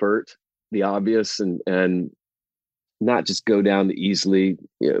to subvert the obvious and not just go down the easily,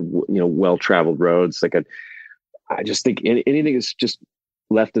 well-traveled roads. Like I just think anything is just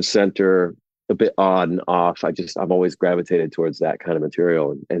left of center, a bit odd and off. I've always gravitated towards that kind of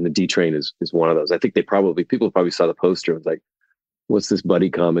material, and the D Train is one of those. I think people probably saw the poster and was like, what's this buddy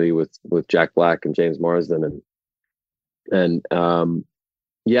comedy with Jack Black and James Marsden, and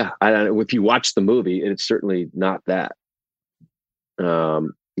if you watch the movie, it's certainly not that.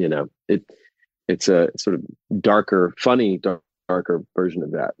 It's a sort of darker, funny, darker version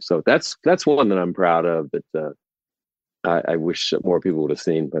of that. So that's one that I'm proud of, that I wish more people would have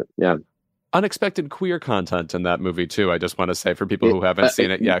seen. But yeah. Unexpected queer content in that movie too. I just want to say, for people who haven't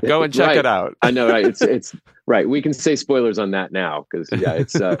seen it, go and check right. it out. I know, right? It's right. We can say spoilers on that now because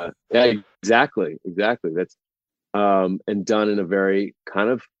it's exactly. That's and done in a very kind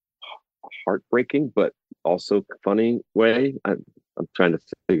of heartbreaking but also funny way. I'm trying to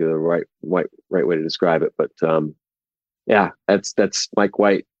figure the right way to describe it, but that's Mike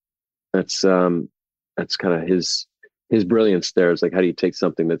White. That's kind of his brilliance there. Is like, how do you take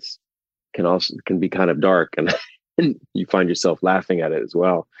something that's can be kind of dark and you find yourself laughing at it as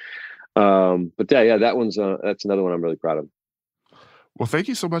well. But that's another one I'm really proud of. Well, thank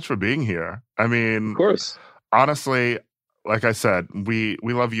you so much for being here. I mean, of course, honestly, like I said, we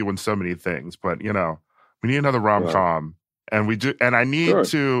love you in so many things, but we need another rom-com, and we do. And I need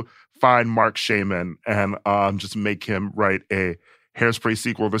to find Mark Shaman and just make him write a Hairspray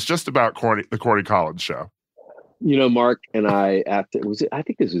sequel that's just about the Corny Collins show. Mark and I, I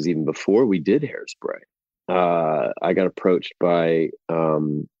think this was even before we did Hairspray. I got approached by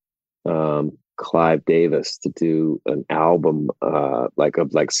Clive Davis to do an album of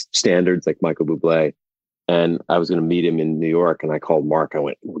standards like Michael Bublé, and I was going to meet him in New York. And I called Mark. I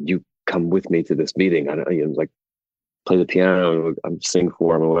went, "Would you come with me to this meeting?" I was like, play the piano, I'm sing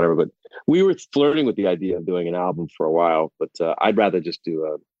for him or whatever. But we were flirting with the idea of doing an album for a while. But I'd rather just do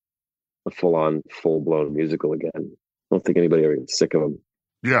a full-blown musical again. I don't think anybody ever gets sick of him.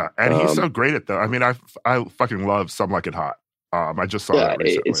 Yeah, and he's so great at that. I mean, I fucking love Some Like It Hot. I just saw that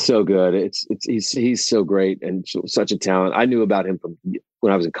recently. It's so good. He's so great and such a talent. I knew about him from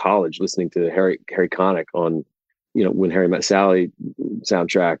when I was in college, listening to Harry Connick on, When Harry Met Sally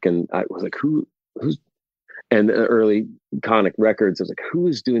soundtrack, and I was like, who's and the early Connick records. I was like,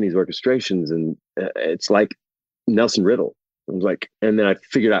 who's doing these orchestrations? And it's like Nelson Riddle. I was like, and then I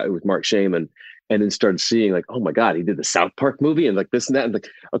figured out it was Mark Shaman, and then started seeing like, oh my God, he did the South Park movie and like this and that. And like,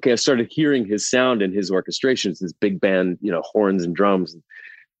 okay, I started hearing his sound and his orchestrations, this big band, horns and drums.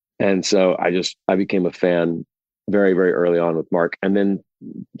 And so I became a fan very, very early on with Mark. And then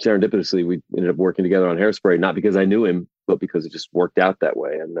serendipitously, we ended up working together on Hairspray, not because I knew him, but because it just worked out that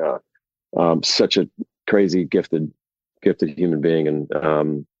way. And such a crazy, gifted human being,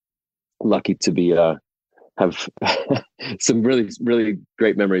 and lucky to be have some really, really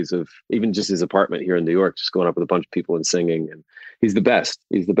great memories of even just his apartment here in New York, just going up with a bunch of people and singing. And he's the best.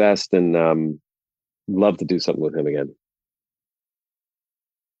 And love to do something with him again.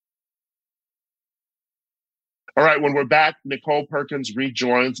 All right, when we're back, Nicole Perkins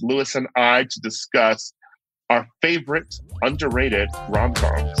rejoins Lewis and I to discuss our favorite underrated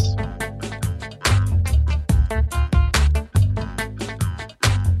rom-coms.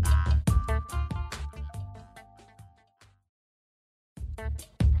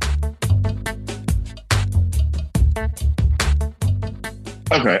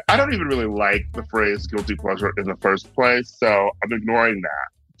 Okay, I don't even really like the phrase guilty pleasure in the first place, so I'm ignoring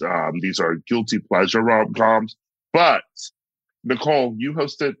that. These are guilty pleasure rom-coms. But, Nicole, you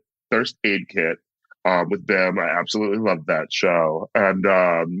hosted Thirst Aid Kit with them. I absolutely loved that show. And,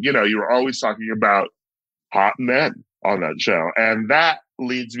 you were always talking about hot men on that show. And that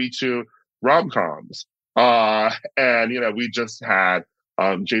leads me to rom-coms. And, we just had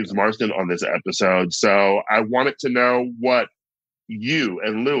James Marsden on this episode. So I wanted to know what you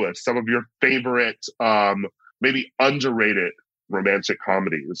and Lewis, some of your favorite, maybe underrated romantic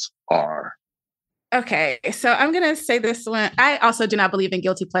comedies are. Okay, so I'm going to say this one. I also do not believe in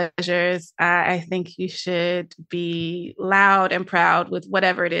guilty pleasures. I think you should be loud and proud with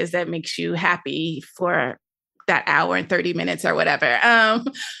whatever it is that makes you happy for that hour and 30 minutes or whatever. I'm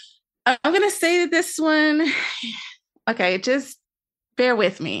going to say this one. Okay, just bear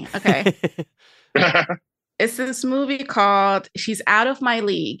with me. Okay. It's this movie called She's Out of My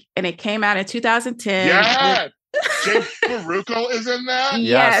League, and it came out in 2010. Yeah, Jake Baruchel is in that?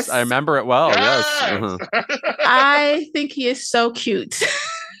 Yes, I remember it well. Yes. Uh-huh. I think he is so cute.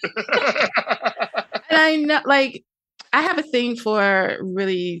 And I know, like, I have a thing for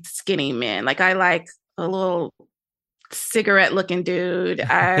really skinny men. Like, I like a little cigarette looking dude.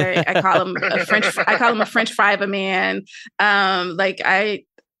 I call him a French fry of a man.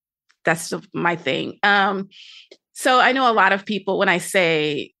 That's my thing. So I know a lot of people, when I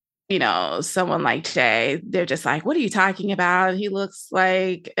say, someone like Jay, they're just like, what are you talking about? He looks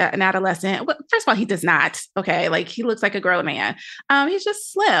like an adolescent. Well, first of all, he does not. Okay. Like, he looks like a grown man. He's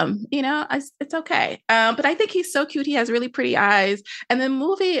just slim, it's okay. But I think he's so cute. He has really pretty eyes. And the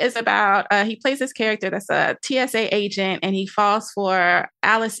movie is about, he plays this character that's a TSA agent, and he falls for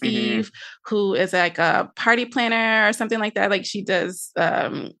Alice Eve, who is like a party planner or something like that. Like, she does,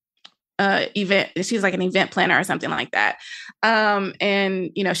 she's like an event planner or something like that. And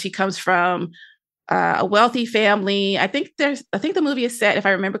she comes from a wealthy family. I think the movie is set, if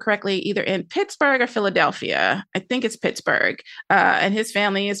I remember correctly, either in Pittsburgh or Philadelphia. I think it's Pittsburgh. And his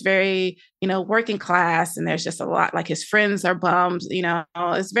family is very, working class, and there's just a lot, like, his friends are bums,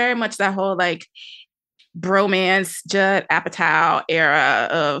 it's very much that whole like bromance, Judd Apatow era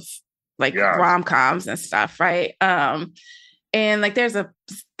of like rom-coms and stuff, right? And like there's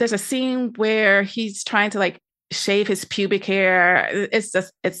a scene where he's trying to like shave his pubic hair. It's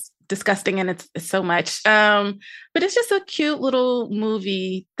disgusting, and it's so much. But it's just a cute little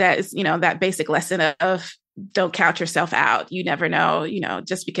movie that is, that basic lesson of don't count yourself out. You never know,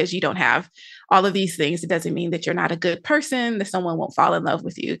 just because you don't have all of these things, it doesn't mean that you're not a good person, that someone won't fall in love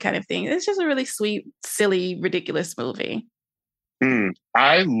with you, kind of thing. It's just a really sweet, silly, ridiculous movie.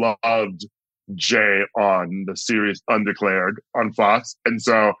 I loved Jay on the series Undeclared on Fox, and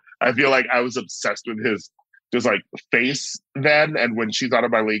so I feel like I was obsessed with his just like face then. And when She's Out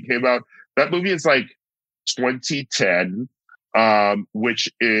of My League came out, that movie is like 2010, which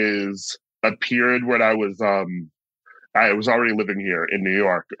is a period when I was already living here in New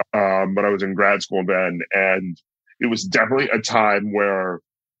York, but I was in grad school then, and it was definitely a time where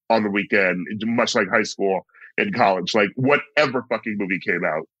on the weekend, much like high school and college, like whatever fucking movie came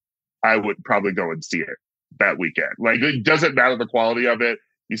out, I would probably go and see it that weekend. Like, it doesn't matter the quality of it.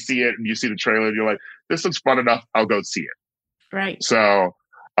 You see it and you see the trailer and you're like, this looks fun enough. I'll go see it. Right. So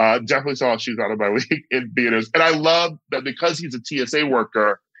definitely saw She's Out of My League in theaters. And I love that because he's a TSA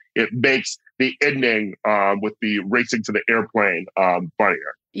worker, it makes the ending with the racing to the airplane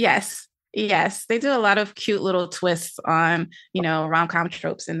funnier. Yes. They do a lot of cute little twists on, rom-com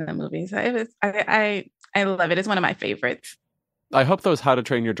tropes in the movies. I love it. It's one of my favorites. I hope those How to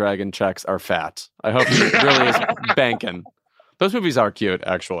Train Your Dragon checks are fat. I hope he really is banking. Those movies are cute,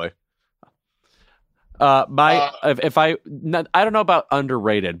 actually. I don't know about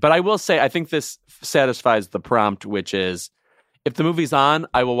underrated, but I will say I think this satisfies the prompt, which is if the movie's on,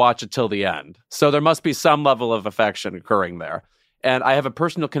 I will watch it till the end. So there must be some level of affection occurring there. And I have a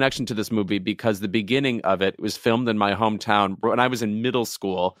personal connection to this movie because the beginning of it was filmed in my hometown when I was in middle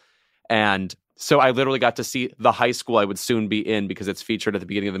school. And so I literally got to see the high school I would soon be in because it's featured at the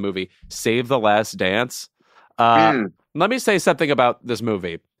beginning of the movie, Save the Last Dance. Let me say something about this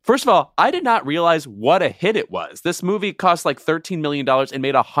movie. First of all, I did not realize what a hit it was. This movie cost like $13 million and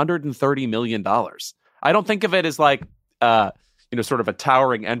made $130 million. I don't think of it as like, sort of a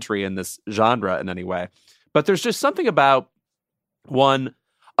towering entry in this genre in any way. But there's just something about, one,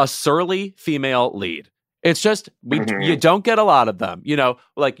 a surly female lead. It's just, you don't get a lot of them.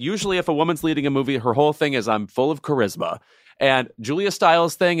 Like usually if a woman's leading a movie, her whole thing is I'm full of charisma. And Julia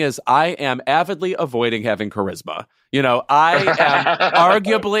Stiles' thing is I am avidly avoiding having charisma. I am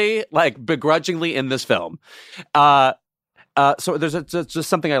arguably, like, begrudgingly in this film. So there's just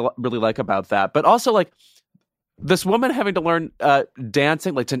something I really like about that. But also, like, this woman having to learn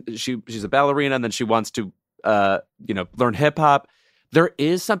dancing, like she's a ballerina and then she wants to, learn hip hop. There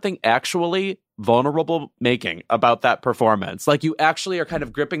is something actually vulnerable making about that performance. Like, you actually are kind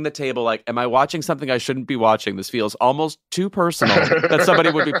of gripping the table. Like, am I watching something I shouldn't be watching? This feels almost too personal that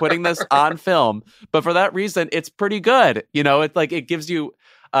somebody would be putting this on film. But for that reason, it's pretty good. It's like, it gives you,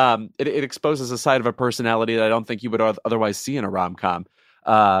 it exposes a side of a personality that I don't think you would otherwise see in a rom-com.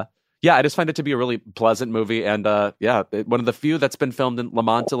 I just find it to be a really pleasant movie. And one of the few that's been filmed in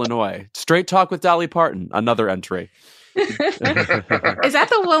Lamont, Illinois. Straight Talk with Dolly Parton, another entry. Is that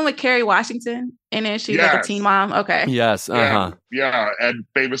the one with Kerry Washington? And then she's like a teen mom? Okay. Yes. Yeah. And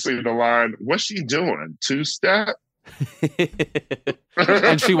famously the line, what's she doing? Two-step?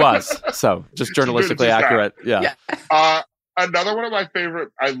 And she was. So just journalistically accurate. Yeah. Another one of my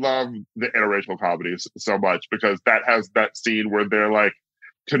favorite, I love the interracial comedies so much because that has that scene where they're like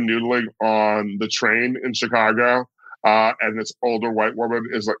canoodling on the train in Chicago, and this older white woman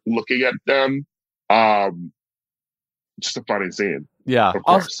is like looking at them. Just a funny scene. Yeah.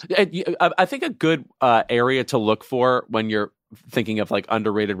 Also, I think a good area to look for when you're thinking of like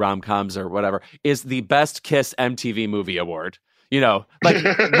underrated rom-coms or whatever, is the Best Kiss MTV Movie Award. You know, like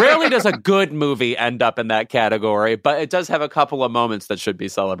rarely does a good movie end up in that category, but it does have a couple of moments that should be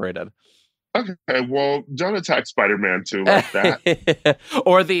celebrated. Okay, well, don't attack Spider-Man 2 like that.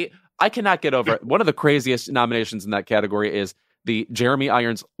 Or I cannot get over it. One of the craziest nominations in that category is the Jeremy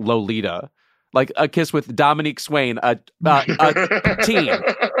Irons Lolita. Like a kiss with Dominique Swain, a teen.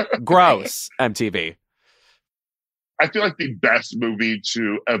 Gross, MTV. I feel like the best movie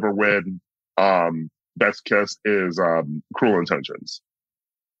to ever win Best Kiss is Cruel Intentions.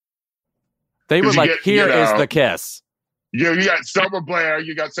 They were like, here is the kiss. You got Selma Blair,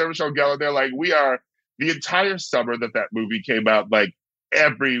 you got Sarah Michelle Gellar. They're like, we are the entire summer that movie came out. Like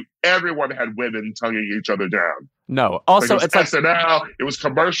everyone had women tonguing each other down. No, also like, it's like SNL. It was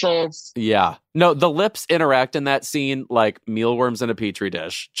commercials. Yeah, no, the lips interact in that scene like mealworms in a petri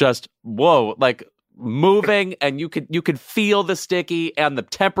dish. Just whoa, like moving, and you could feel the sticky and the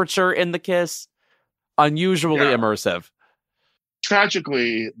temperature in the kiss. Unusually immersive.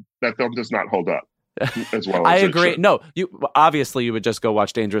 Tragically, that film does not hold up as well. I as agree. No, you would just go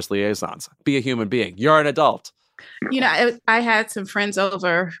watch Dangerous Liaisons. Be a human being. You're an adult. You know, I had some friends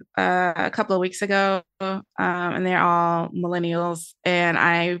over a couple of weeks ago, and they're all millennials. And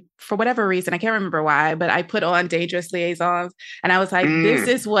I, for whatever reason, I can't remember why, but I put on Dangerous Liaisons, and I was like, "This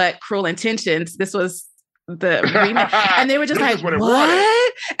is what Cruel Intentions." This was the remake, and they were just like,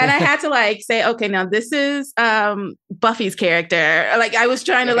 "What?" And I had to like say, "Okay, now this is Buffy's character." Like I was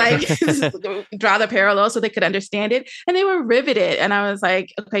trying to like draw the parallel so they could understand it, and they were riveted. And I was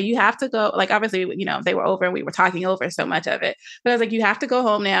like, "Okay, you have to go." Like obviously, you know, they were over, and we were talking over so much of it. But I was like, "You have to go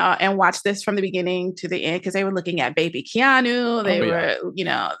home now and watch this from the beginning to the end," because they were looking at baby Keanu. They were, you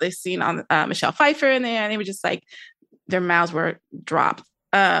know, they seen on Michelle Pfeiffer in there, and they were just like, their mouths were dropped.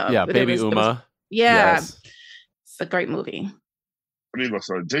 Baby Uma. Yeah, yes. It's a great movie. I mean,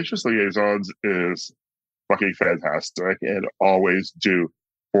 listen, Dangerous Liaisons is fucking fantastic and always due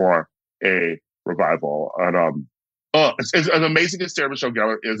for a revival. And it's as amazing as Sarah Michelle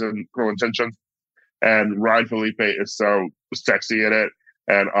Gellar is in Cruel Intentions, and Ryan Felipe is so sexy in it,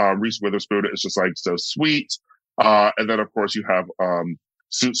 and Reese Witherspoon is just like so sweet. And then of course you have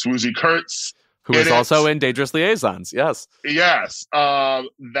Swoosie Kurtz, who is also in Dangerous Liaisons. Yes.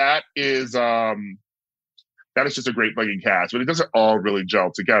 That is just a great fucking cast, but it doesn't all really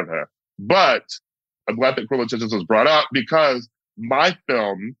gel together. But I'm glad that Cruel Intentions was brought up because my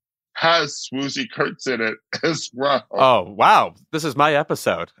film has Swoosie Kurtz in it as well. Oh, wow. This is my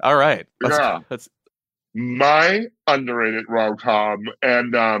episode. All right. That's my underrated rom-com.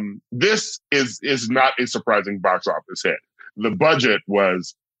 And this is not a surprising box office hit. The budget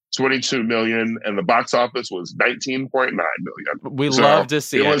was $22 million, and the box office was $19.9 million. We love to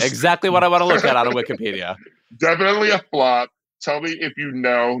see it. Exactly what I want to look at on a Wikipedia. Definitely a flop. Tell me if you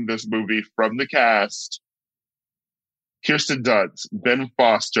know this movie from the cast. Kirsten Dunst, Ben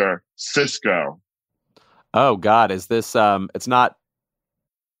Foster, Cisco. Oh God, is this? It's not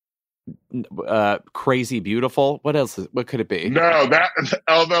Crazy Beautiful. What else? What could it be? No,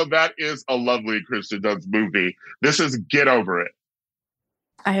 although that is a lovely Kirsten Dunst movie. This is Get Over It.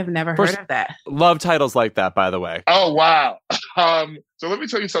 I have never heard of that. Love titles like that, by the way. Oh, wow. So let me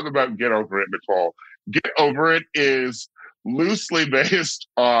tell you something about Get Over It, Nicole. Get Over It is loosely based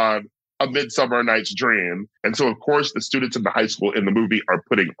on A Midsummer Night's Dream. And so, of course, the students in the high school in the movie are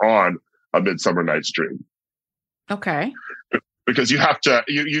putting on A Midsummer Night's Dream. Okay. Because you have to,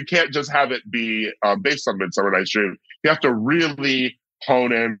 you can't just have it be based on Midsummer Night's Dream. You have to really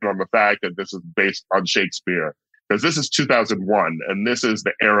hone in on the fact that this is based on Shakespeare. Because this is 2001, and this is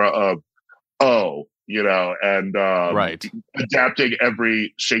the era of and right. adapting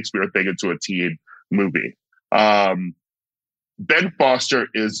every Shakespeare thing into a teen movie. Ben Foster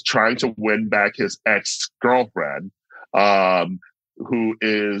is trying to win back his ex-girlfriend, who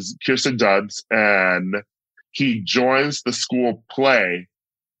is Kirsten Dunst, and he joins the school play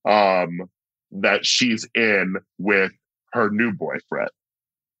that she's in with her new boyfriend.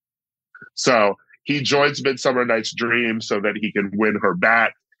 So he joins Midsummer Night's Dream so that he can win her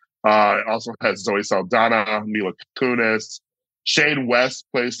back. It also has Zoe Saldana, Mila Kunis. Shane West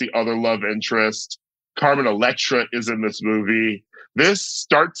plays the other love interest. Carmen Electra is in this movie. This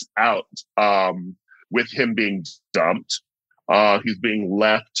starts out with him being dumped. He's being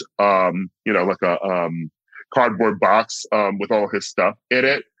left, like a cardboard box with all his stuff in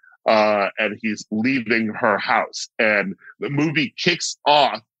it. And he's leaving her house. And the movie kicks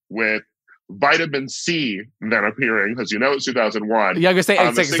off with Vitamin C then appearing, because it's 2001. Yeah, I'm going to say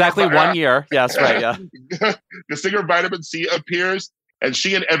it's exactly 1 year. Yes, right, yeah. The singer Vitamin C appears, And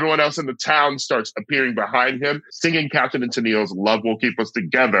she and everyone else in the town starts appearing behind him, singing Captain and Tennille's Love Will Keep Us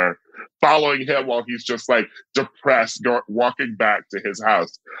Together, following him while he's just like depressed, walking back to his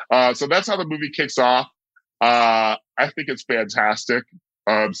house. So that's how the movie kicks off. I think it's fantastic.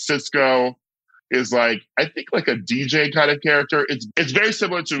 Cisco is like, I think like a DJ kind of character. It's very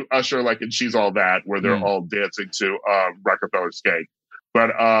similar to Usher, like in She's All That, where they're all dancing to Rockefeller Skank. But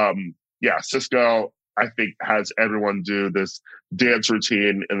yeah, Cisco, I think, has everyone do this dance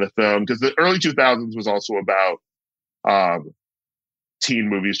routine in the film, because the early 2000s was also about teen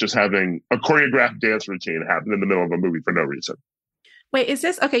movies just having a choreographed dance routine happen in the middle of a movie for no reason. Wait, is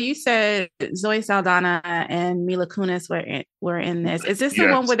this okay? You said Zoe Saldana and Mila Kunis were in this. Is this the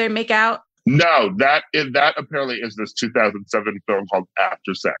one where they make out? No, that apparently is this 2007 film called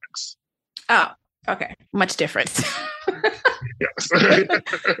After Sex. Oh, okay, much different. Yes.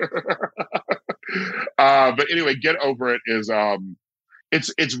 But anyway, Get Over It is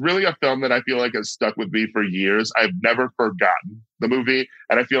it's really a film that I feel like has stuck with me for years. I've never forgotten the movie,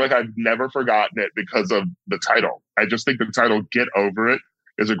 and I feel like I've never forgotten it because of the title. I just think the title Get Over It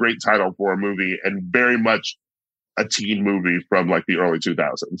is a great title for a movie, and very much a teen movie from like the early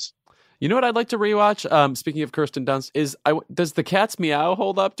 2000s. You know what I'd like to rewatch? Speaking of Kirsten Dunst, does The Cat's Meow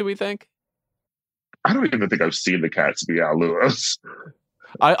hold up, do we think? I don't even think I've seen The Cat's Meow, Lewis.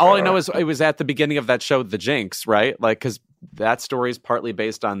 All I know is it was at the beginning of that show, The Jinx, right? Like, because that story is partly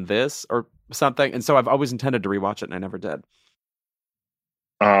based on this or something. And so I've always intended to rewatch it, and I never did.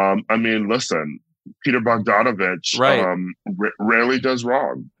 I mean, listen, Peter Bogdanovich rarely does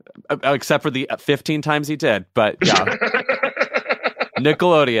wrong. Except for the 15 times he did. But yeah.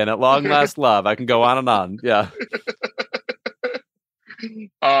 Nickelodeon, at long last love. I can go on and on. Yeah.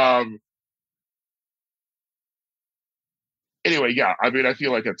 Anyway, yeah. I mean, I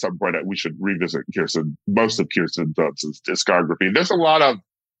feel like at some point we should revisit most of Kirsten Dunst's discography. There's a lot of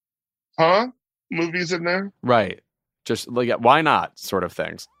movies in there, right? Just like, why not sort of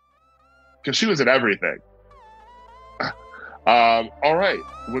things. Because she was in everything. All right,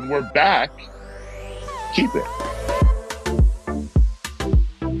 when we're back, keep it.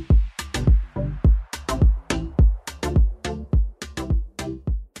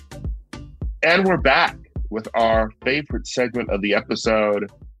 And we're back with our favorite segment of the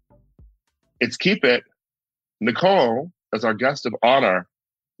episode. It's Keep It. Nicole, as our guest of honor,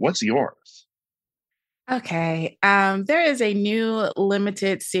 what's yours? Okay. There is a new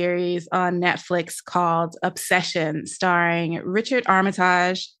limited series on Netflix called Obsession, starring Richard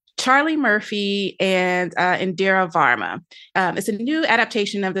Armitage, Charlie Murphy, and Indira Varma. It's a new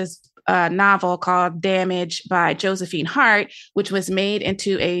adaptation of this novel called Damage by Josephine Hart, which was made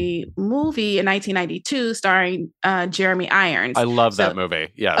into a movie in 1992 starring Jeremy Irons. I love that movie.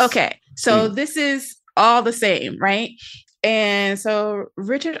 Yes. Okay. So this is all the same, right? And so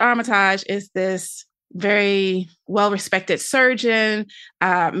Richard Armitage is this very well-respected surgeon,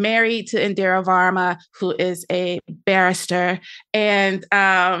 married to Indira Varma, who is a barrister. And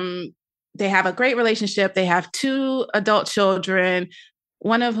they have a great relationship. They have 2 adult children,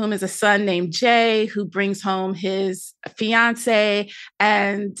 one of whom is a son named Jay, who brings home his fiance,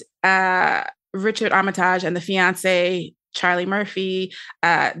 and Richard Armitage and the fiance, Charlie Murphy,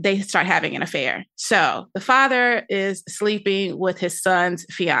 they start having an affair. So the father is sleeping with his son's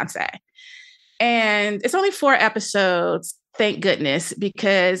fiance. And it's only 4 episodes, thank goodness,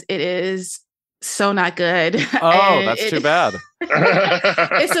 because it is so not good. Oh, that's too bad.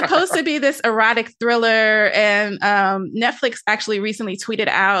 It's supposed to be this erotic thriller, and Netflix actually recently tweeted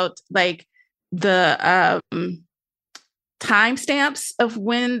out like the timestamps of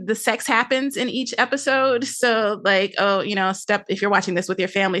when the sex happens in each episode. So like, if you're watching this with your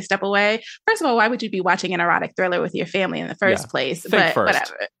family, step away. First of all, why would you be watching an erotic thriller with your family in the first place? But first.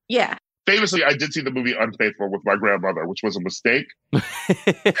 Whatever. Yeah. Famously, I did see the movie Unfaithful with my grandmother, which was a mistake.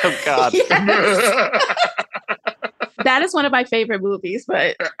 Oh, God. That is one of my favorite movies,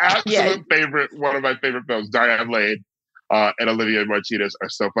 but favorite, one of my favorite films. Diane Lane and Olivia Martinez are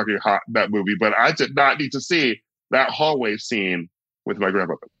so fucking hot in that movie, but I did not need to see that hallway scene with my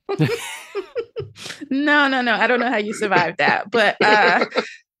grandmother. No. I don't know how you survived that, but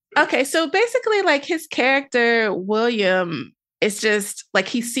okay. So basically, like, his character, William, it's just like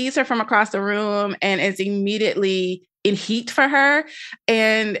he sees her from across the room and is immediately in heat for her.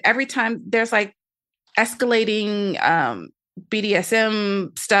 And every time there's like escalating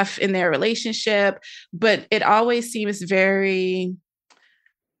BDSM stuff in their relationship, but it always seems very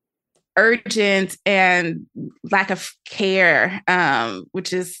urgent and lack of care,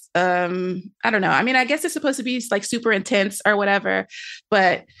 which is I don't know. I mean, I guess it's supposed to be like super intense or whatever,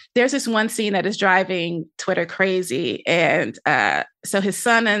 but there's this one scene that is driving Twitter crazy, and so his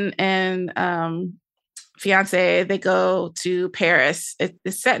son and fiance, they go to Paris.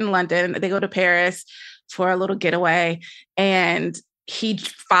 It's set in London. They go to Paris for a little getaway, and he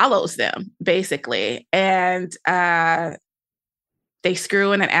follows them basically, and they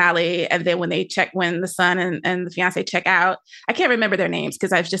screw in an alley. And then when the son and the fiance check out, I can't remember their names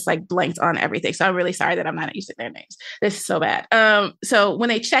because I've just like blanked on everything. So I'm really sorry that I'm not used to their names. This is so bad. So when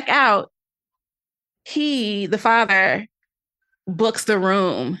they check out, the father, books the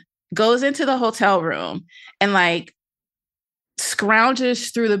room, goes into the hotel room, and like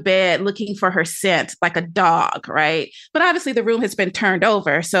scrounges through the bed looking for her scent like a dog, right? But obviously the room has been turned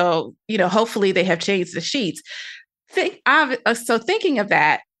over. So, hopefully they have changed the sheets. So thinking of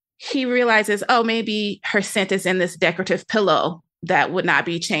that, he realizes, oh, maybe her scent is in this decorative pillow that would not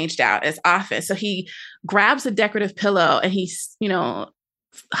be changed out as often. So he grabs a decorative pillow and he,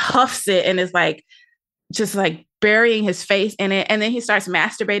 huffs it and is like, just like burying his face in it. And then he starts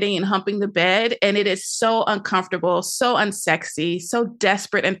masturbating and humping the bed. And it is so uncomfortable, so unsexy, so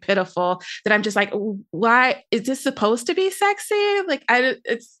desperate and pitiful that I'm just like, why is this supposed to be sexy? Like,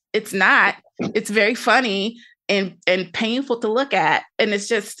 it's not. It's very funny and painful to look at. And it's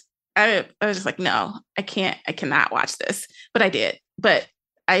just, I was just like, no, I cannot watch this. But I did. But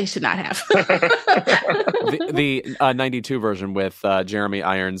I should not have. the 92 version with Jeremy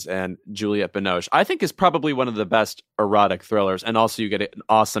Irons and Juliette Binoche, I think, is probably one of the best erotic thrillers. And also you get an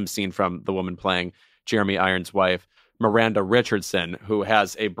awesome scene from the woman playing Jeremy Irons' wife, Miranda Richardson, who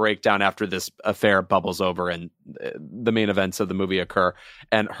has a breakdown after this affair bubbles over and the main events of the movie occur.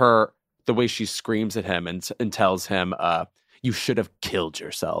 And the way she screams at him and tells him, you should have killed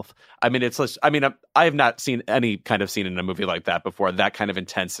yourself. I mean, I have not seen any kind of scene in a movie like that before. That kind of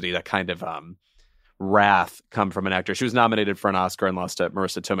intensity, that kind of wrath come from an actor. She was nominated for an Oscar and lost to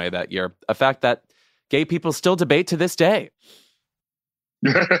Marissa Tomei that year. A fact that gay people still debate to this day.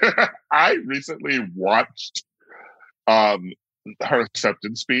 I recently watched her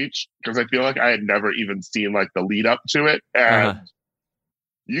acceptance speech because I feel like I had never even seen like the lead up to it. And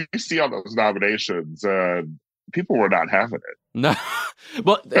you see all those nominations and people were not having it. No.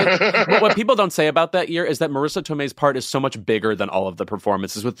 Well, what people don't say about that year is that Marissa Tomei's part is so much bigger than all of the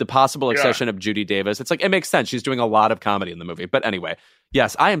performances, with the possible exception of Judi Davis. It's like, it makes sense. She's doing a lot of comedy in the movie. But anyway,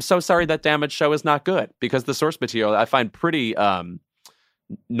 yes, I am so sorry that Damaged Show is not good, because the source material I find pretty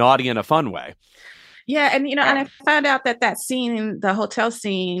naughty in a fun way. Yeah. And, and I found out that scene, the hotel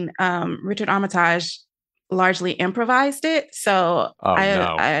scene, Richard Armitage largely improvised it. So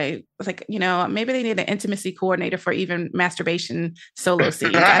I was like, maybe they need an intimacy coordinator for even masturbation solo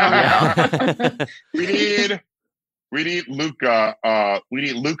scenes. I don't know. we need Luca. We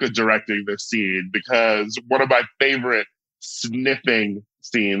need Luca directing this scene, because one of my favorite sniffing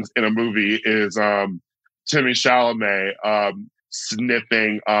scenes in a movie is Timmy Chalamet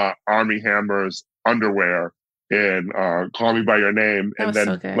sniffing Armie Hammer's underwear in Call Me by Your Name, and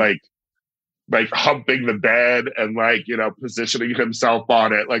then so like humping the bed and positioning himself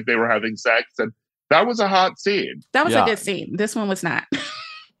on it like they were having sex. And that was a hot scene. That was a good scene. This one was not.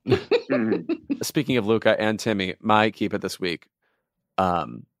 Speaking of Luca and Timmy, my keep it this week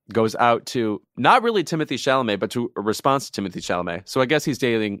goes out to not really Timothée Chalamet, but to a response to Timothée Chalamet. So I guess he's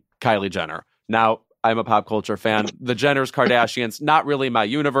dating Kylie Jenner. Now, I'm a pop culture fan. The Jenners, Kardashians, not really my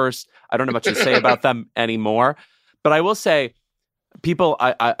universe. I don't have much to say about them anymore. But I will say, people,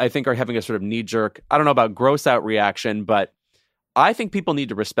 I think, are having a sort of knee-jerk, I don't know about gross out reaction, but I think people need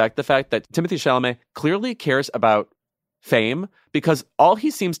to respect the fact that Timothée Chalamet clearly cares about fame, because all he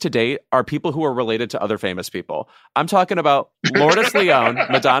seems to date are people who are related to other famous people. I'm talking about Lourdes Leon,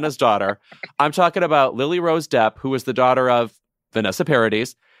 Madonna's daughter. I'm talking about Lily Rose Depp, who was the daughter of Vanessa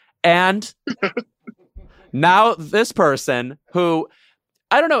Paradis. And now this person who,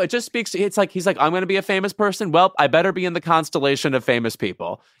 I don't know, it just speaks to, it's like, he's like, I'm going to be a famous person. Well, I better be in the constellation of famous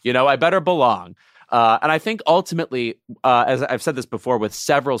people. I better belong. And I think ultimately, as I've said this before with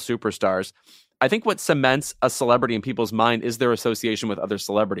several superstars, I think what cements a celebrity in people's mind is their association with other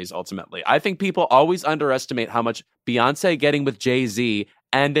celebrities, ultimately. I think people always underestimate how much Beyonce getting with Jay-Z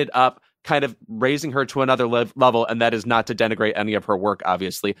ended up kind of raising her to another level, and that is not to denigrate any of her work,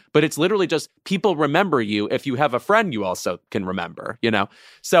 obviously, but it's literally just people remember you if you have a friend you also can remember,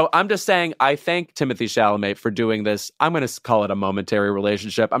 So I'm just saying, I thank Timothée Chalamet for doing this. I'm going to call it a momentary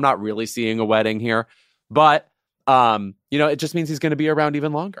relationship. I'm not really seeing a wedding here, but it just means he's going to be around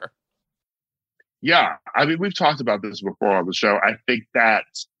even longer. Yeah, I mean, we've talked about this before on the show. I think that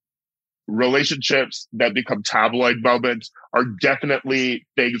relationships that become tabloid moments are definitely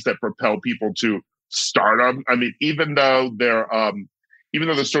things that propel people to stardom. I mean, even though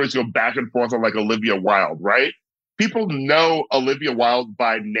the stories go back and forth on like Olivia Wilde, right? People know Olivia Wilde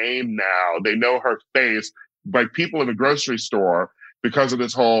by name now. They know her face by people in the grocery store because of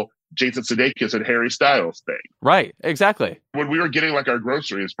this whole Jason Sudeikis and Harry Styles thing. Right, exactly. When we were getting like our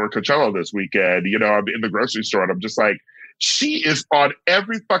groceries for Coachella this weekend, you know, I'm in the grocery store and I'm just like, she is on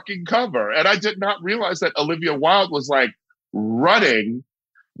every fucking cover. And I did not realize that Olivia Wilde was like running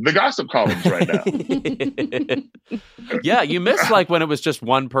the gossip columns right now. Yeah, you miss like when it was just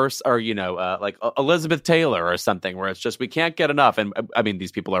one person, or, you know, like Elizabeth Taylor or something, where it's just, we can't get enough. And I mean,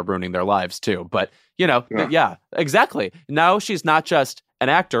 these people are ruining their lives too. But, you know, yeah, exactly. Now she's not just an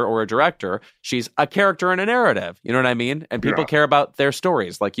actor or a director. She's a character in a narrative. You know what I mean? And people care about their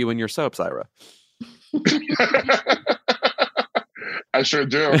stories, like you and your soaps, Ira. I sure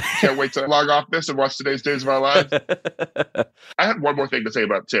do. Can't wait to log off this and watch today's Days of Our Lives. I had one more thing to say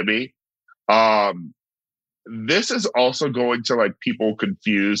about Timmy. This is also going to like people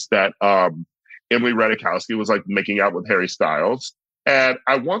confused that Emily Ratajkowski was like making out with Harry Styles. And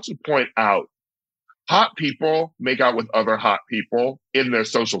I want to point out, hot people make out with other hot people in their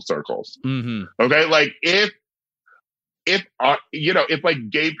social circles. Mm-hmm. Okay, like if like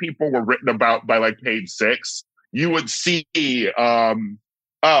gay people were written about by like Page Six, you would see,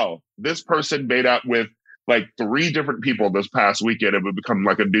 this person made out with like 3 different people this past weekend. It would become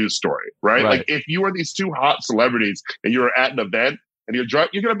like a news story, right? Like if you are these 2 hot celebrities and you're at an event and you're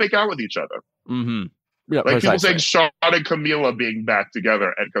drunk, you're going to make out with each other. Mm-hmm. Yeah, like people saying Sean and Camila being back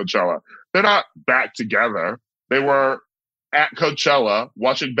together at Coachella. They're not back together. They were at Coachella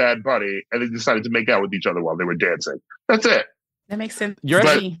watching Bad Bunny and they decided to make out with each other while they were dancing. That's it. That makes sense.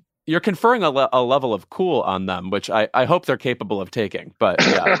 You're conferring a level of cool on them, which I hope they're capable of taking. But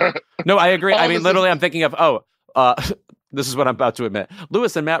yeah. No, I agree. I mean, literally, I'm thinking of, this is what I'm about to admit.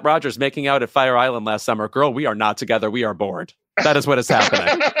 Lewis and Matt Rogers making out at Fire Island last summer. Girl, we are not together. We are bored. That is what is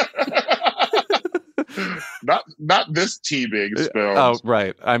happening. not this tea being spilled. Oh,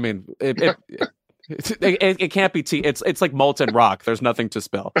 right. I mean, it can't be tea. It's like molten rock. There's nothing to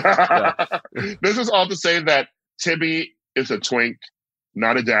spill. Yeah. This is all to say that Timmy is a twink,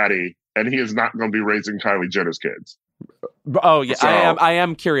 not a daddy, and he is not going to be raising Kylie Jenner's kids. Oh yeah, so, I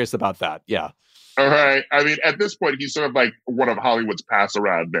am curious about that. Yeah. All right. I mean, at this point, he's sort of like one of Hollywood's pass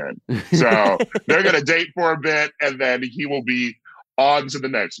around men. So they're going to date for a bit, and then he will be on to the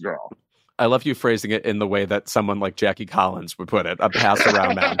next girl. I love you phrasing it in the way that someone like Jackie Collins would put it: a pass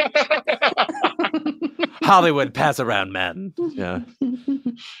around man. Hollywood pass around man. Yeah.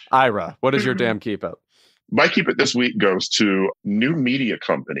 Ira, what is your damn keep it? My keep it this week goes to new media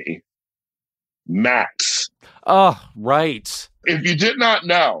company, Max. Oh, right. If you did not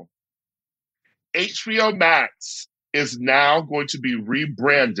know, HBO Max is now going to be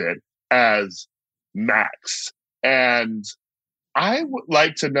rebranded as Max. And I would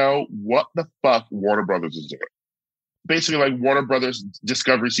like to know what the fuck Warner Brothers is doing. Basically, like Warner Brothers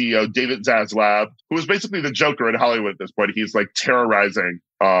Discovery CEO David Zaslav, who is basically the Joker in Hollywood at this point. He's like terrorizing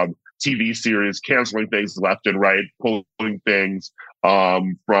TV series, canceling things left and right, pulling things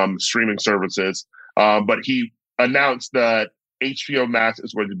from streaming services. But he announced that HBO Max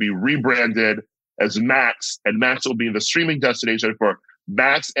is going to be rebranded as Max, and Max will be the streaming destination for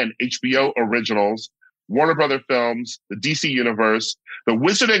Max and HBO originals, Warner Brother films, the DC Universe, the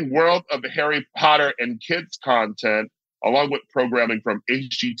Wizarding World of Harry Potter and kids content, along with programming from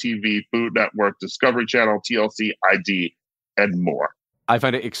HGTV, Food Network, Discovery Channel, TLC, ID, and more. I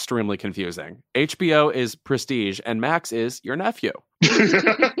find it extremely confusing. HBO is prestige and Max is your nephew.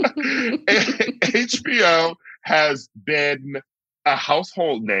 HBO has been a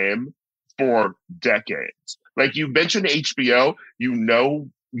household name for decades. Like, you mention HBO, you know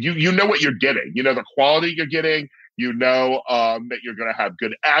what you're getting. You know the quality you're getting. You know that you're going to have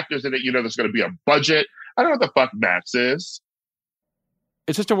good actors in it. You know there's going to be a budget. I don't know what the fuck Max is.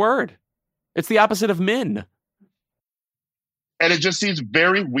 It's just a word. It's the opposite of min. And it just seems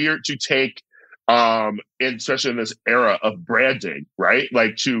very weird to take, especially in this era of branding, right?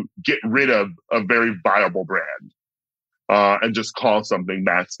 Like, to get rid of a very viable brand and just call something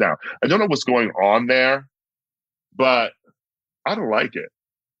Max now. I don't know what's going on there, but I don't like it.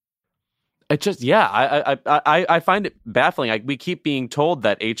 It just, yeah, I find it baffling. We keep being told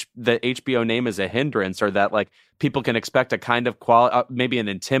that the HBO name is a hindrance, or that like people can expect a kind of maybe an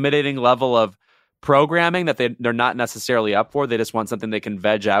intimidating level of programming that they're not necessarily up for. They just want something they can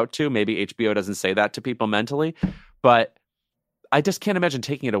veg out to. Maybe HBO doesn't say that to people mentally, but I just can't imagine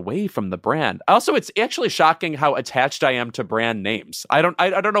taking it away from the brand. Also, it's actually shocking how attached I am to brand names. I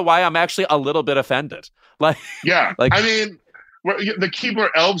don't know why I'm actually a little bit offended. Like, yeah, like, I mean, the Keebler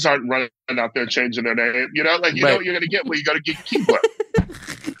elves aren't running out there changing their name. You know, like, you know what you're going to get when you go to get Keebler.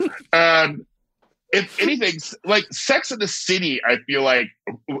 And if anything, like Sex and the City, I feel like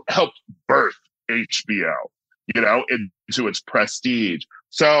helped birth HBO, you know, into its prestige.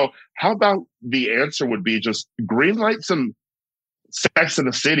 So how about the answer would be just greenlight some Sex and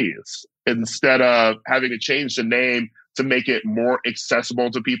the Cities instead of having to change the name to make it more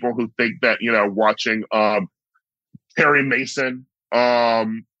accessible to people who think that, you know, watching Perry Mason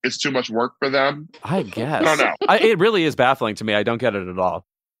is too much work for them. I guess. I don't know. It really is baffling to me. I don't get it at all.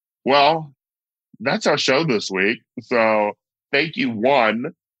 Well, that's our show this week. So thank you,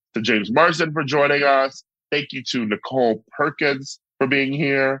 one, to James Marsden for joining us. Thank you to Nicole Perkins for being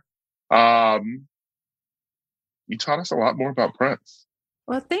here. You taught us a lot more about Prince.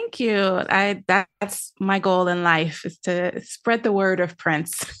 Well, thank you. That's my goal in life, is to spread the word of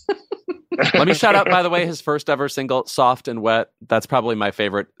Prince. Let me shout out, by the way, his first ever single, Soft and Wet. That's probably my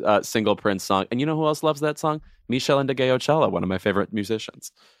favorite single Prince song. And you know who else loves that song? Michel and Coachella, one of my favorite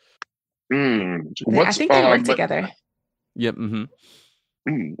musicians. I think they work together. Yep. Mm-hmm.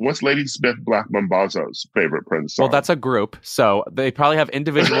 What's Lady Smith Black Mambazo's favorite Prince song? Well, that's a group, so they probably have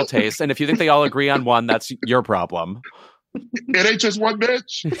individual tastes. And if you think they all agree on one, that's your problem. It ain't just one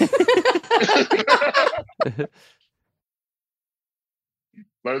bitch.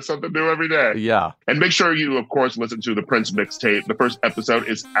 But it's something new every day. Yeah. And make sure you, of course, listen to the Prince mixtape. The first episode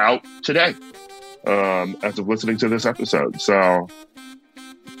is out today, as of listening to this episode. So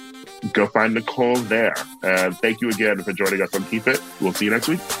go find Nicole there. And thank you again for joining us on Keep It. We'll see you next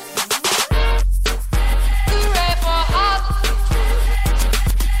week.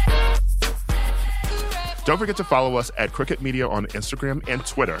 Don't forget to follow us at Crooked Media on Instagram and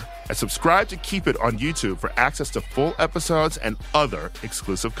Twitter, and subscribe to Keep It on YouTube for access to full episodes and other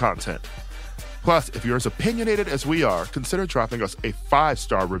exclusive content. Plus, if you're as opinionated as we are, consider dropping us a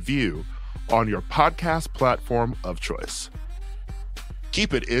 5-star review on your podcast platform of choice.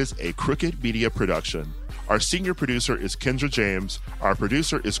 Keep It is a Crooked Media production. Our senior producer is Kendra James, our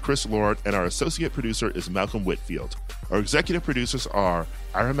producer is Chris Lord, and our associate producer is Malcolm Whitfield. Our executive producers are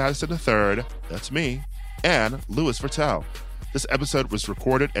Ira Madison III, that's me, and Louis Vertel. This episode was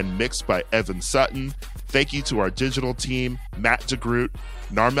recorded and mixed by Evan Sutton. Thank you to our digital team, Matt DeGroot,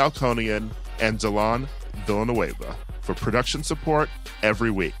 Nar Malconian, and Delon Villanueva for production support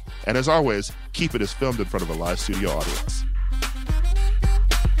every week. And as always, Keep It is filmed in front of a live studio audience.